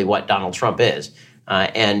authentically what Donald Trump is.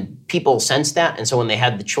 And people sense that, and so when they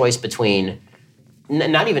had the choice between,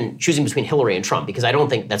 not even choosing between Hillary and Trump, because I don't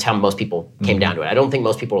think that's how most people came down to it. I don't think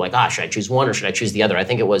most people were like, should I choose one or should I choose the other? I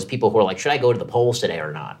think it was people who were like, should I go to the polls today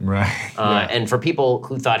or not? Right. And for people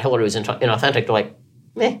who thought Hillary was inauthentic, they're like,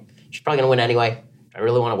 she's probably going to win anyway. Do I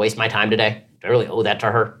really want to waste my time today? Do I really owe that to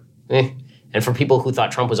her? And for people who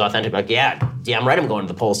thought Trump was authentic, like, I'm right, I'm going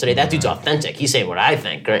to the polls today. That dude's authentic. He's saying what I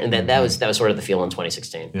think. Right? And that was sort of the feel in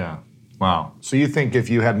 2016. Yeah. Wow. So you think if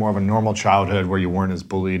you had more of a normal childhood where you weren't as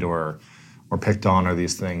bullied or picked on or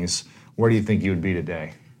these things, where do you think you would be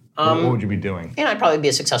today? What would you be doing? I'd probably be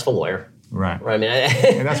a successful lawyer. Right. I mean,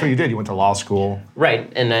 and that's what you did. You went to law school.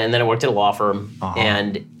 Right. And then I worked at a law firm.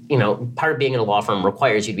 And, part of being in a law firm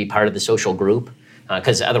requires you to be part of the social group.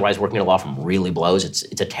 Because otherwise working at a law firm really blows.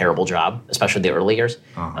 It's a terrible job, especially the early years.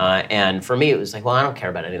 And for me, it was like, well, I don't care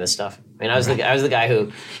about any of this stuff. I mean, I was the guy who,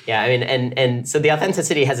 and so the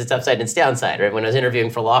authenticity has its upside and its downside, right? When I was interviewing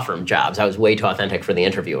for law firm jobs, I was way too authentic for the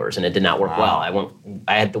interviewers, and it did not work well.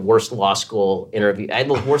 I had the worst law school interview. I had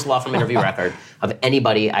the worst law firm interview record of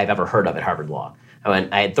anybody I've ever heard of at Harvard Law.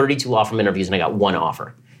 I had 32 law firm interviews, and I got one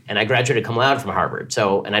offer. And I graduated cum laude from Harvard,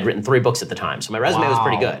 and I'd written 3 books at the time, so my resume was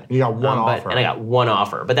pretty good. You got one offer. And I got one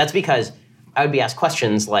offer. But that's because I would be asked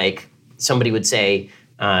questions like, somebody would say,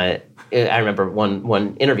 I remember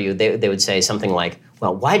one interview, they would say something like,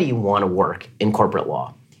 well, why do you want to work in corporate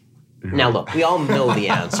law? Now, look, we all know the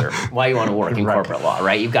answer, why you want to work in corporate law,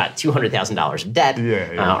 right? You've got $200,000 of debt,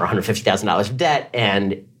 or $150,000 of debt,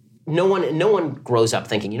 and no one grows up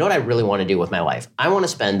thinking, you know what I really want to do with my life? I want to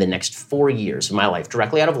spend the next 4 years of my life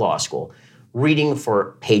directly out of law school reading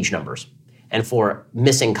for page numbers and for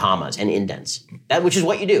missing commas and indents. Which is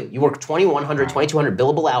what you do. You work 2,100, 2,200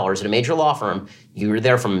 billable hours at a major law firm. You're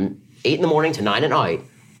there from 8 in the morning to 9 at night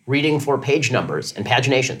reading for page numbers and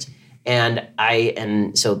paginations.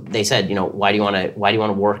 And so they said, why do you want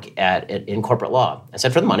to work in corporate law? I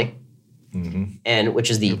said, for the money. And which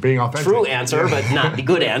is the true answer, but not the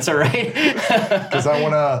good answer, right? Because I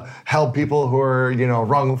want to help people who are,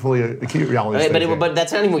 wrongfully accused. But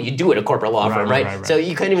that's not even what you do at a corporate law firm, right? So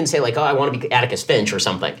you couldn't even say like, I want to be Atticus Finch or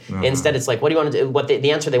something. Instead, it's like, what do you want to do? What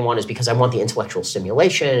the answer they want is because I want the intellectual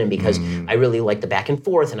stimulation, and because I really like the back and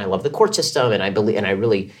forth, and I love the court system, and I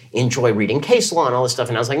really enjoy reading case law and all this stuff.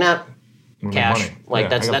 And I was like, cash.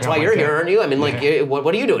 That's why you're here, aren't you? I mean,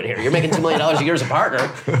 what are you doing here? You're making $2 million a year as a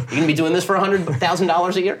partner. You're going to be doing this for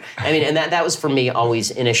 $100,000 a year? I mean, and that was for me always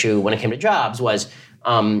an issue when it came to jobs was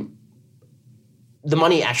the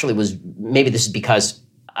money actually was, maybe this is because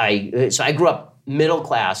I grew up middle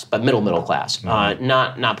class, but middle class.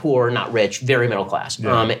 Not poor, not rich, very middle class.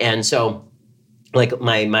 And so like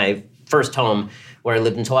my first home where I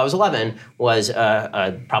lived until I was 11 was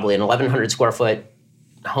probably an 1,100 square foot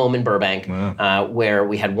home in Burbank, where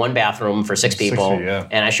we had one bathroom for 6 people,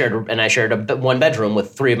 and I shared a one bedroom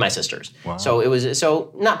with 3 of my sisters. Wow. So it was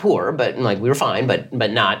not poor, but like we were fine, but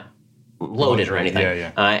not loaded or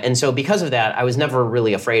anything. And so because of that, I was never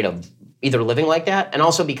really afraid of either living like that, and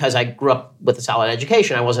also because I grew up with a solid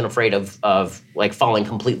education, I wasn't afraid of like falling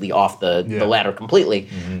completely off the ladder completely,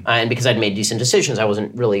 and because I'd made decent decisions, I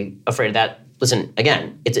wasn't really afraid of that. Listen,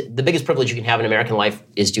 again, the biggest privilege you can have in American life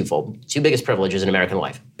is twofold. 2 biggest privileges in American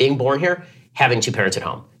life. Being born here, having 2 parents at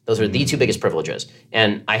home. Those are the 2 biggest privileges.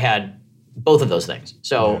 And I had both of those things.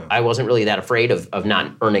 So I wasn't really that afraid of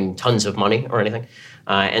not earning tons of money or anything.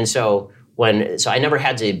 And so I never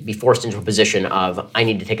had to be forced into a position of I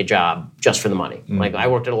need to take a job just for the money. Like I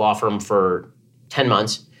worked at a law firm for 10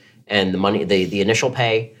 months, and the money, the initial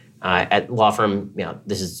pay at law firm,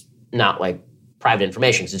 this is not like private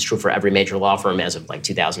information because it's true for every major law firm as of like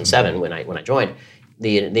 2007 when I joined.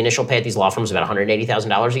 The initial pay at these law firms was about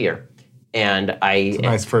 $180,000 a year. And it's a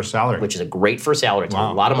nice first salary. Which is a great first salary. It's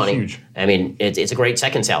a lot of money. Huge. I mean, it's a great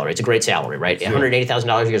second salary. It's a great salary, right?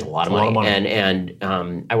 $180,000 a year is a lot of money. And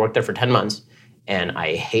I worked there for 10 months, and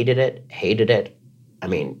I hated it. I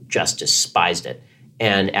mean, just despised it.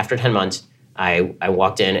 And after 10 months, I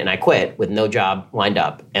walked in and I quit with no job lined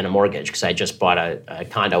up and a mortgage because I just bought a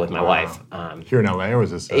condo with my wife. Here in LA, or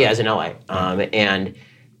was this? Yeah, it was in LA.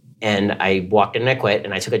 And I walked in and I quit,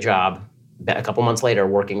 and I took a job a couple months later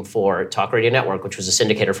working for Talk Radio Network, which was a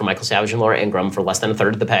syndicator for Michael Savage and Laura Ingraham for less than a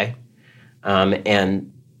third of the pay.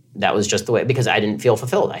 And that was just the way, because I didn't feel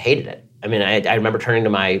fulfilled. I hated it. I remember turning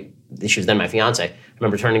to she was then my fiance. I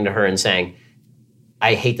remember turning to her and saying,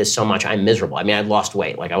 I hate this so much. I'm miserable. I mean, I'd lost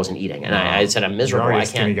weight. Like I wasn't eating. And I said, I'm miserable. You're I already a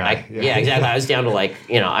skinny can't. guy. Yeah, exactly. I was down to like,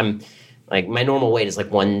 I'm like, my normal weight is like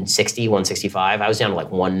 160, 165. I was down to like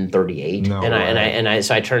 138. No way.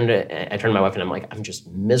 So I turned to my wife and I'm like, I'm just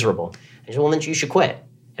miserable. And she said, well, then you should quit.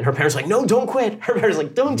 And her parents were like, no, don't quit. Her parents were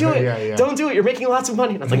like, don't do it. Yeah. Don't do it. You're making lots of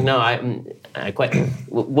money. And I was like, no, I quit.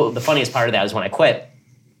 Well, the funniest part of that is when I quit,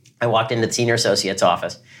 I walked into the senior associate's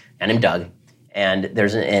office, and I'm Doug. And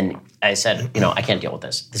I said, I can't deal with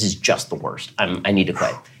this. This is just the worst. I need to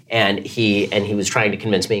quit. And he was trying to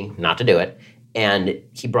convince me not to do it. And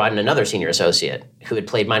he brought in another senior associate who had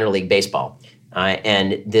played minor league baseball.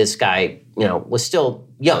 And this guy, was still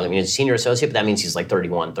young. I mean, he's a senior associate, but that means he's like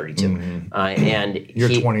 31, 32. Mm-hmm. And you're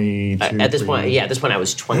 22. At this point, at this point I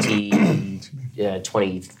was 24.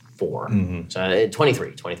 Mm-hmm. So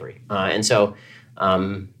 23. And so,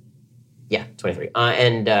 23.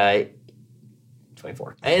 And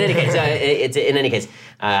 24. In any case,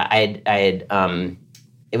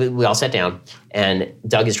 we all sat down, and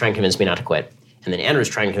Doug is trying to convince me not to quit. And then Andrew's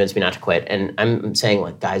trying to convince me not to quit. And I'm saying,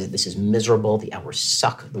 like, guys, this is miserable. The hours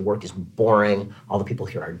suck. The work is boring. All the people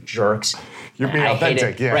here are jerks. You're being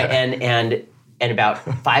authentic, yeah. Right. And about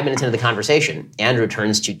 5 minutes into the conversation, Andrew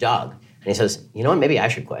turns to Doug, and he says, you know what, maybe I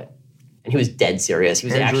should quit. And he was dead serious. He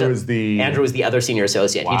was Andrew was the other senior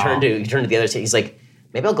associate. Wow. He turned to the other. He's like,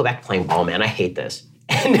 maybe I'll go back to playing ball, man. I hate this.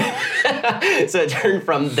 And so it turned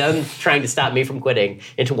from them trying to stop me from quitting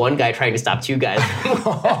into one guy trying to stop two guys.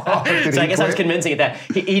 So I guess I was convincing it that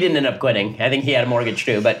he didn't end up quitting. I think he had a mortgage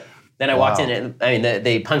too. But then I walked in.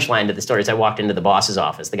 The punchline to the story is I walked into the boss's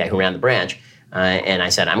office, the guy who ran the branch, and I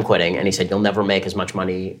said, I'm quitting. And he said, you'll never make as much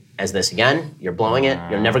money as this again. You're blowing it.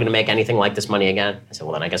 You're never going to make anything like this money again. I said,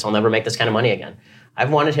 well, then I guess I'll never make this kind of money again. I've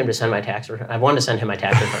wanted him to send my tax returns. I've wanted to send him my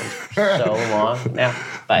tax returns for so long now.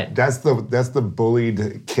 But that's the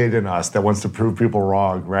bullied kid in us that wants to prove people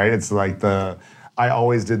wrong, right? It's like I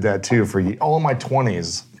always did that too for all of my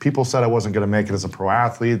 20s. People said I wasn't going to make it as a pro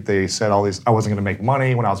athlete. They said I wasn't going to make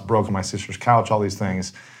money when I was broke on my sister's couch, all these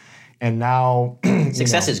things. And now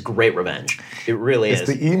success is great revenge. It really is.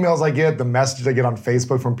 It's the emails I get, the messages I get on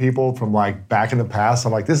Facebook from people from like back in the past.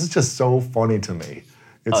 I'm like, this is just so funny to me.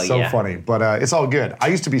 It's funny, but it's all good. I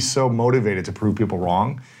used to be so motivated to prove people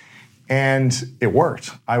wrong, and it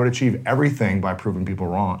worked. I would achieve everything by proving people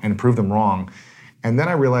wrong and prove them wrong. And then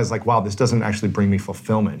I realized, like, wow, this doesn't actually bring me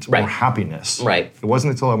fulfillment or happiness. Right. It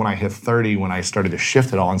wasn't until when I hit 30 when I started to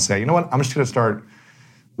shift it all and say, you know what, I'm just going to start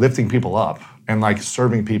lifting people up and like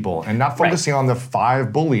serving people and not focusing on the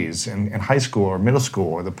 5 bullies in high school or middle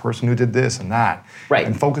school or the person who did this and that. Right.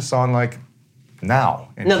 And focus on like now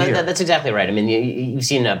and no, here. That's exactly right. I mean, you've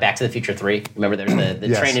seen Back to the Future 3. Remember, there's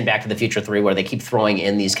the train in Back to the Future 3 where they keep throwing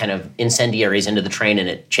in these kind of incendiaries into the train and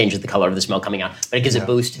it changes the color of the smoke coming out. But it gives a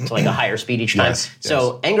boost to like a higher speed each time.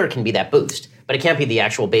 So anger can be that boost, but it can't be the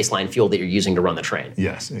actual baseline fuel that you're using to run the train.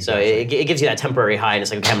 Yes, exactly. So it gives you that temporary high and it's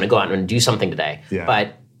like, okay, I'm going to go out and do something today. Yeah.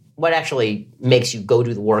 But what actually makes you go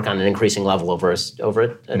do the work on an increasing level over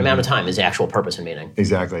an amount of time is the actual purpose and meaning.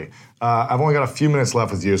 Exactly. I've only got a few minutes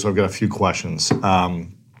left with you, so I've got a few questions.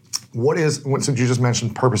 Since you just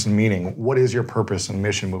mentioned purpose and meaning, what is your purpose and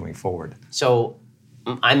mission moving forward? So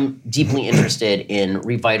I'm deeply interested in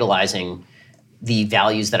revitalizing the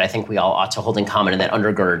values that I think we all ought to hold in common and that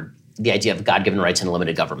undergird the idea of God-given rights and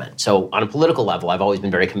limited government. So on a political level, I've always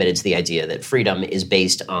been very committed to the idea that freedom is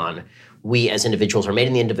based on we as individuals are made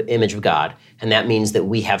in the image of God, and that means that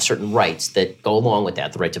we have certain rights that go along with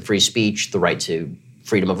that, the right to free speech, the right to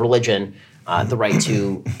freedom of religion, the right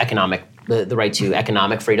to economic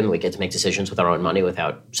freedom. We get to make decisions with our own money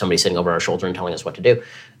without somebody sitting over our shoulder and telling us what to do.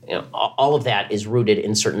 All of that is rooted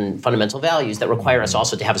in certain fundamental values that require us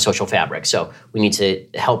also to have a social fabric. So we need to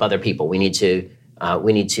help other people. We need to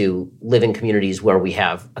live in communities where we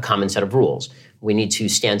have a common set of rules. We need to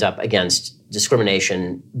stand up against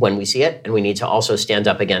discrimination when we see it, and we need to also stand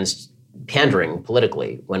up against pandering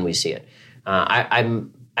politically when we see it.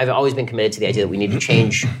 I've always been committed to the idea that we need to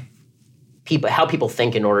change how people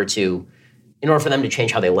think in order for them to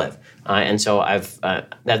change how they live. And so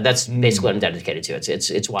that's basically what I'm dedicated to.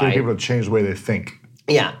 It's why getting people to change the way they think.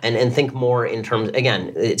 Yeah, and think more in terms.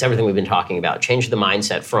 Again, it's everything we've been talking about. Change the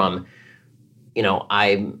mindset from,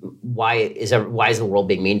 why is the world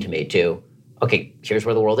being mean to me? To, okay, here's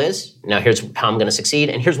where the world is. Now here's how I'm going to succeed,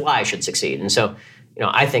 and here's why I should succeed. And so,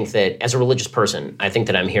 I think that as a religious person, I think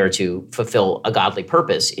that I'm here to fulfill a godly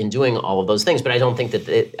purpose in doing all of those things. But I don't think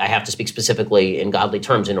that I have to speak specifically in godly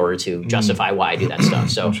terms in order to justify why I do that stuff.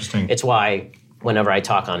 So it's why whenever I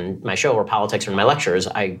talk on my show or politics or in my lectures,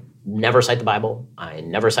 I never cite the Bible. I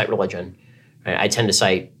never cite religion. I tend to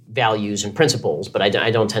cite values and principles, but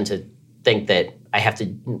I don't tend to think that I have to,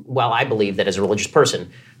 while I believe that as a religious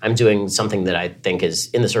person, I'm doing something that I think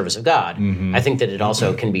is in the service of God, I think that it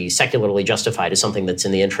also can be secularly justified as something that's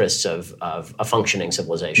in the interests of a functioning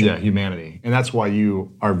civilization. Yeah, humanity. And that's why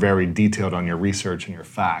you are very detailed on your research and your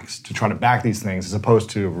facts to try to back these things as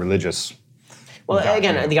opposed to religious. Well,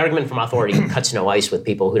 again, the argument from authority cuts no ice with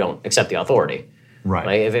people who don't accept the authority. Right.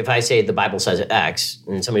 Like if I say the Bible says X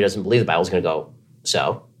and somebody doesn't believe the Bible's going to go,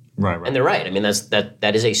 so? Right. And they're right. I mean,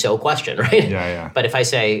 that is a so question, right? Yeah. But if I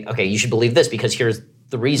say, okay, you should believe this because here's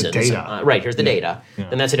the reasons. The data. Here's the data. Yeah.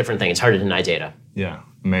 Then that's a different thing. It's hard to deny data. Yeah,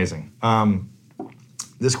 amazing.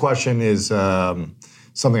 This question is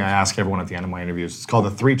something I ask everyone at the end of my interviews. It's called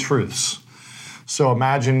the 3 truths. So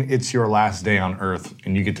imagine it's your last day on Earth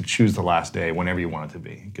and you get to choose the last day whenever you want it to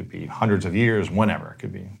be. It could be hundreds of years, whenever. It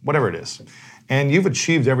could be whatever it is. And you've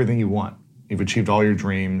achieved everything you want. You've achieved all your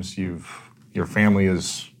dreams. Your family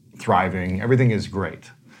is thriving. Everything is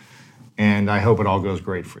great. And I hope it all goes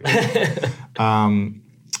great for you.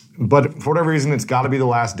 But for whatever reason, it's got to be the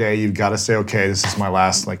last day. You've got to say, okay, this is my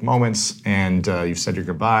last moments, and you've said your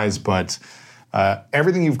goodbyes. But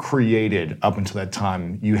everything you've created up until that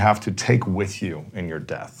time, you have to take with you in your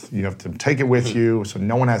death. You have to take it with you, so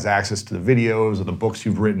no one has access to the videos or the books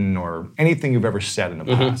you've written or anything you've ever said in the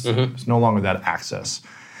past. There's no longer that access.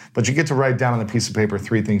 But you get to write down on a piece of paper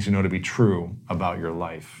 3 things you know to be true about your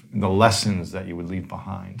life, and the lessons that you would leave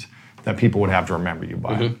behind that people would have to remember you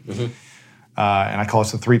by. And I call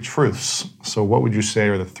this the 3 truths. So what would you say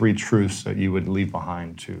are the 3 truths that you would leave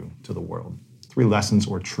behind to the world? 3 lessons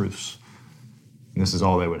or truths. And this is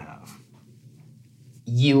all they would have.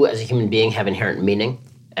 You as a human being have inherent meaning.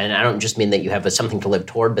 And I don't just mean that you have something to live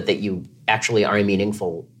toward, but that you actually are a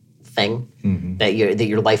meaningful thing, that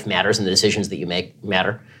your life matters and the decisions that you make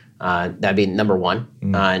matter. That'd be number 1.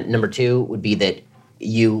 Number 2 would be that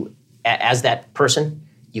you, as that person,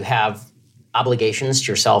 you have obligations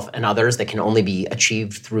to yourself and others that can only be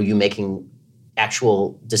achieved through you making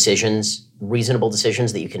actual decisions, reasonable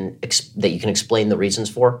decisions that you can explain the reasons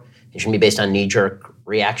for. It shouldn't be based on knee-jerk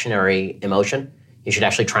reactionary emotion. You should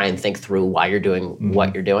actually try and think through why you're doing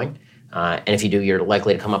what you're doing. And if you do, you're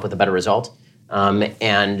likely to come up with a better result.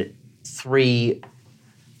 And 3,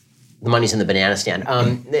 the money's in the banana stand. I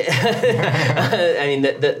mean,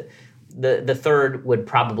 the third would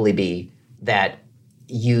probably be that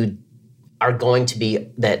you are going to be,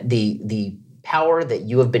 that the power that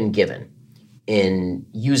you have been given in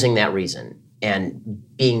using that reason and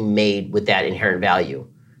being made with that inherent value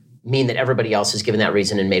mean that everybody else is given that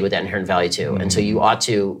reason and made with that inherent value too. And so you ought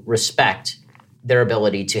to respect their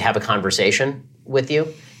ability to have a conversation with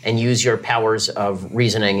you and use your powers of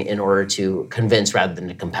reasoning in order to convince rather than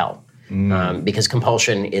to compel. Because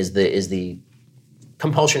compulsion is the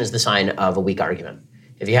sign of a weak argument.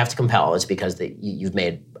 If you have to compel, it's because you've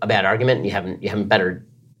made a bad argument and you haven't bettered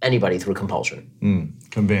anybody through compulsion.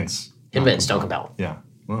 Convince. Convince, don't compel. Yeah.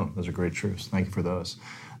 Well, those are great truths. Thank you for those.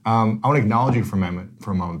 I want to acknowledge you for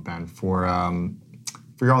a moment, Ben, for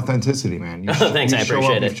your authenticity, man. Thanks, I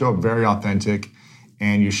appreciate it. You show up very authentic,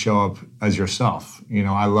 and you show up as yourself. You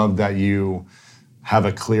know, I love that you have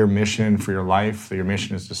a clear mission for your life. That your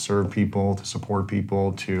mission is to serve people, to support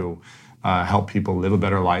people, to help people live a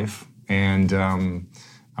better life. And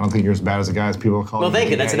I don't think you're as bad as the guy as people call you. Well, thank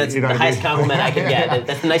you. That's the highest compliment I can get.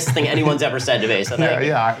 That's the nicest thing anyone's ever said to me. So thank you.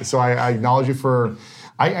 Yeah. So I acknowledge you for.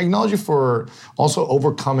 I acknowledge you for also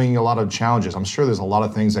overcoming a lot of challenges. I'm sure there's a lot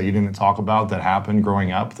of things that you didn't talk about that happened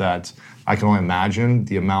growing up that I can only imagine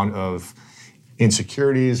the amount of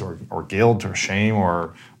insecurities or guilt or shame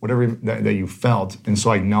or whatever that you felt. And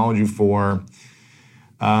so I acknowledge you for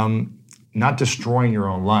not destroying your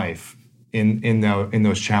own life in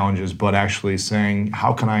those challenges, but actually saying,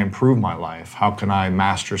 how can I improve my life? How can I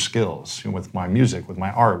master skills with my music, with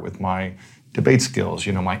my art, with my debate skills,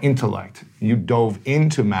 my intellect. You dove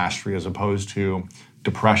into mastery as opposed to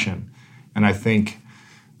depression. And I think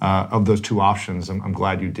of those 2 options, I'm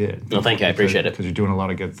glad you did. Well, thank you. I appreciate it. Because you're doing a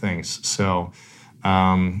lot of good things. So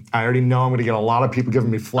I already know I'm going to get a lot of people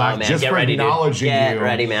giving me flack just for acknowledging you. Get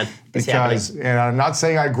ready, man. And I'm not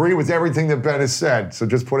saying I agree with everything that Ben has said, so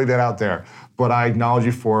just putting that out there. But I acknowledge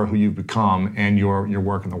you for who you've become, and your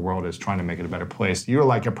work in the world is trying to make it a better place. You're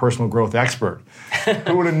like a personal growth expert.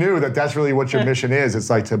 Who would have knew that that's really what your mission is?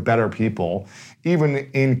 It's like to better people,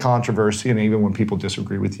 even in controversy and even when people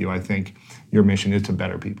disagree with you. I think your mission is to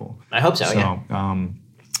better people. I hope so, yeah.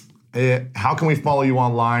 How can we follow you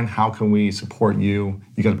online? How can we support you?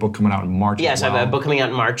 You got a book coming out in March. Yes, I have a book coming out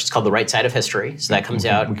in March. It's called The Right Side of History. So that comes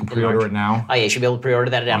out. We can pre-order it now. Oh yeah, you should be able to pre-order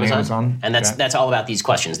that at Amazon. And that's all about these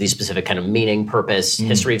questions, these specific kind of meaning, purpose,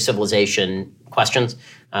 history of civilization questions.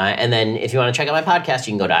 And then if you want to check out my podcast,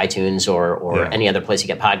 you can go to iTunes or any other place you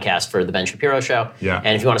get podcasts for The Ben Shapiro Show. Yeah.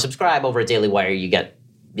 And if you want to subscribe over at Daily Wire, you get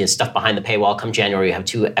stuff behind the paywall. Come January, you have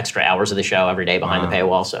 2 extra hours of the show every day behind the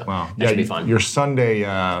paywall. So that should be fun. Your Sunday...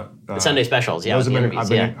 the Sunday specials, those have been,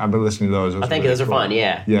 I've been listening to those. Thank you. Those are fun,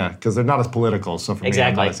 yeah. Yeah, because they're not as political. So for me,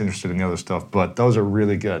 I'm not as interested in the other stuff. But those are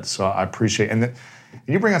really good. So I appreciate it. And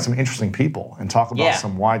you bring out some interesting people and talk about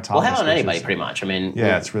some wide topics. We'll have on anybody, pretty much. I mean...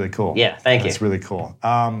 Yeah, it's really cool. Yeah, thank you. It's really cool.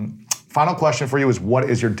 Final question for you is, what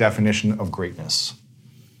is your definition of greatness?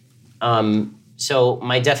 So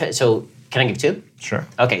can I give 2? Sure.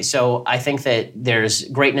 Okay, so I think that there's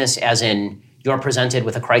greatness as in you're presented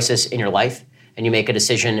with a crisis in your life and you make a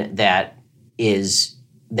decision that is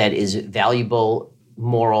valuable,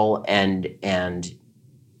 moral, and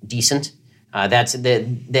decent. That's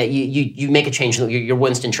that you make a change. You're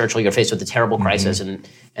Winston Churchill. You're faced with a terrible crisis, and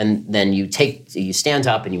then you stand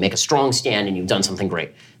up and you make a strong stand, and you've done something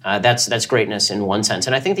great. That's greatness in one sense,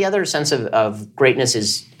 and I think the other sense of greatness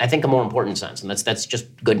is, I think, a more important sense, and that's just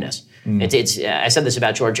goodness. I said this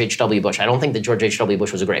about George H.W. Bush. I don't think that George H.W.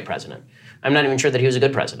 Bush was a great president. I'm not even sure that he was a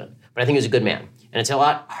good president, but I think he was a good man. And it's a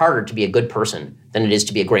lot harder to be a good person than it is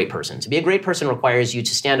to be a great person. To be a great person requires you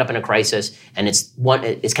to stand up in a crisis, and it's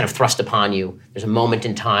kind of thrust upon you. There's a moment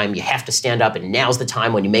in time, you have to stand up, and now's the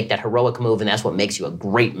time when you make that heroic move, and that's what makes you a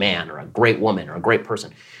great man or a great woman or a great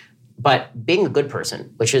person. But being a good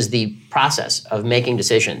person, which is the process of making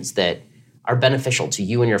decisions that are beneficial to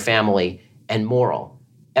you and your family and moral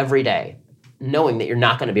every day, knowing that you're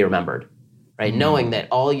not going to be remembered, right? Knowing that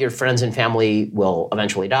all your friends and family will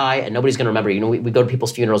eventually die and nobody's going to remember you. We go to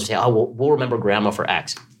people's funerals and say, oh, we'll remember grandma for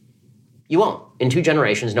X. You won't. In 2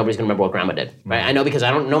 generations, nobody's going to remember what grandma did, right? I know because I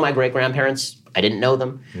don't know my great-grandparents. I didn't know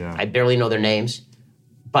them. Yeah. I barely know their names.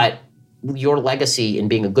 But your legacy in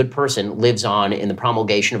being a good person lives on in the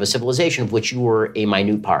promulgation of a civilization of which you were a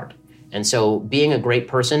minute part. And so being a great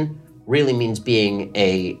person really means being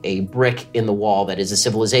a brick in the wall that is a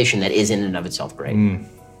civilization that is in and of itself great.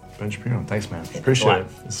 Ben Shapiro, thanks, man. Appreciate it.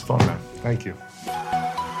 This is fun, man. Thank you.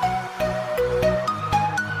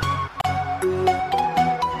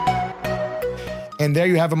 And there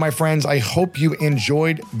you have it, my friends. I hope you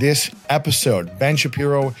enjoyed this episode. Ben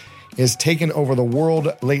Shapiro is taken over the world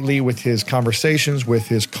lately with his conversations, with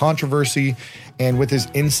his controversy, and with his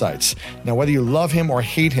insights. Now, whether you love him or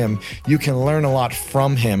hate him, you can learn a lot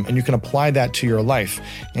from him, and you can apply that to your life.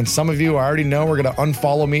 And some of you, I already know, are going to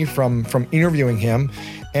unfollow me from interviewing him,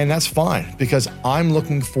 and that's fine, because I'm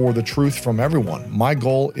looking for the truth from everyone. My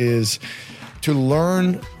goal is to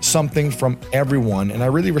learn something from everyone. And I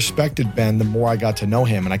really respected Ben the more I got to know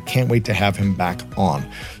him, and I can't wait to have him back on.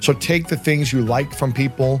 So take the things you like from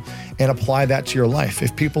people and apply that to your life.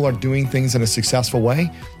 If people are doing things in a successful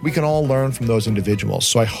way, we can all learn from those individuals.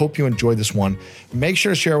 So I hope you enjoyed this one. Make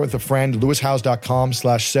sure to share it with a friend,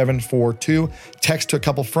 lewishowes.com/742. Text to a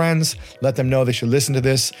couple friends, let them know they should listen to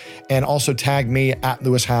this, and also tag me at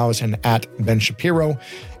Lewis Howes and at Ben Shapiro.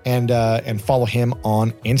 And follow him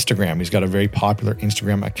on Instagram. He's got a very popular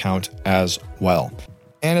Instagram account as well.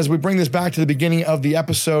 And as we bring this back to the beginning of the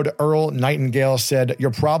episode, Earl Nightingale said, "Your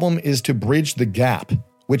problem is to bridge the gap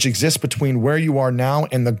which exists between where you are now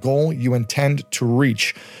and the goal you intend to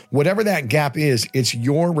reach. Whatever that gap is, it's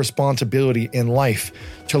your responsibility in life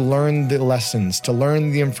to learn the lessons, to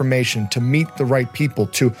learn the information, to meet the right people,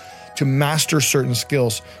 to master certain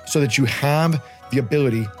skills so that you have the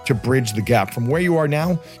ability to bridge the gap from where you are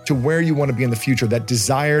now to where you want to be in the future, that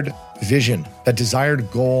desired vision, that desired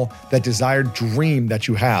goal, that desired dream that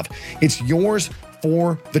you have. It's yours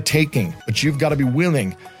for the taking, but you've got to be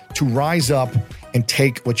willing to rise up and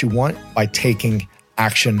take what you want by taking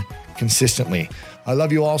action consistently. I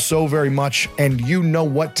love you all so very much, and you know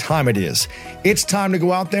what time it is. It's time to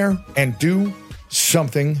go out there and do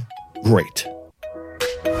something great.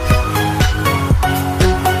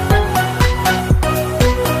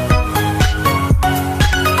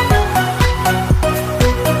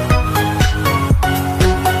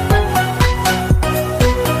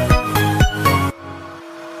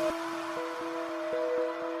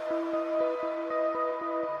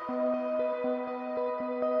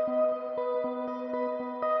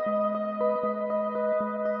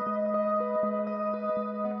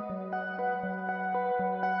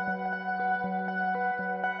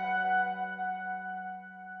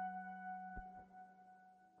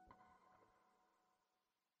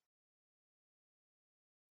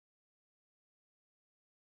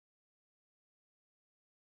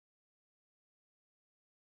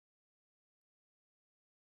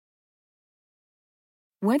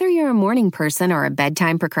 Whether you're a morning person or a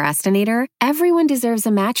bedtime procrastinator, everyone deserves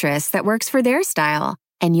a mattress that works for their style.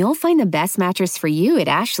 And you'll find the best mattress for you at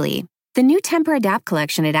Ashley. The new Temper-Adapt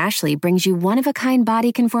collection at Ashley brings you one-of-a-kind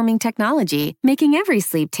body-conforming technology, making every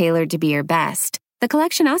sleep tailored to be your best. The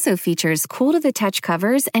collection also features cool-to-the-touch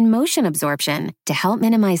covers and motion absorption to help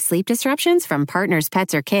minimize sleep disruptions from partners,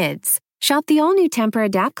 pets, or kids. Shop the all-new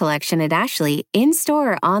Temper-Adapt collection at Ashley,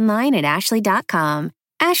 in-store or online at ashley.com.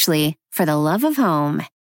 Ashley, for the love of home.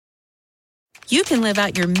 You can live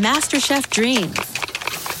out your MasterChef dreams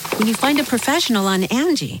when you find a professional on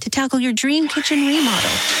Angie to tackle your dream kitchen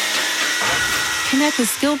remodel. Connect with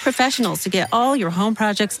skilled professionals to get all your home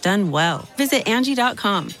projects done well. Visit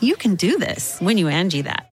Angie.com. You can do this when you Angie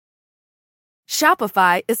that.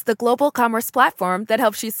 Shopify is the global commerce platform that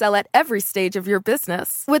helps you sell at every stage of your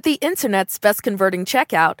business. With the internet's best converting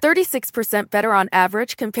checkout, 36% better on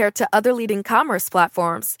average compared to other leading commerce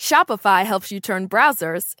platforms, Shopify helps you turn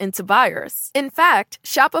browsers into buyers. In fact,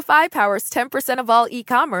 Shopify powers 10% of all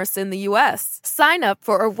e-commerce in the U.S. Sign up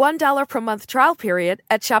for a $1 per month trial period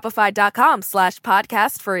at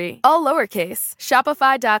shopify.com/podcastfree. All lowercase,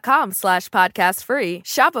 shopify.com/podcastfree,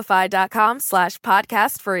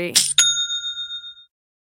 shopify.com/podcastfree.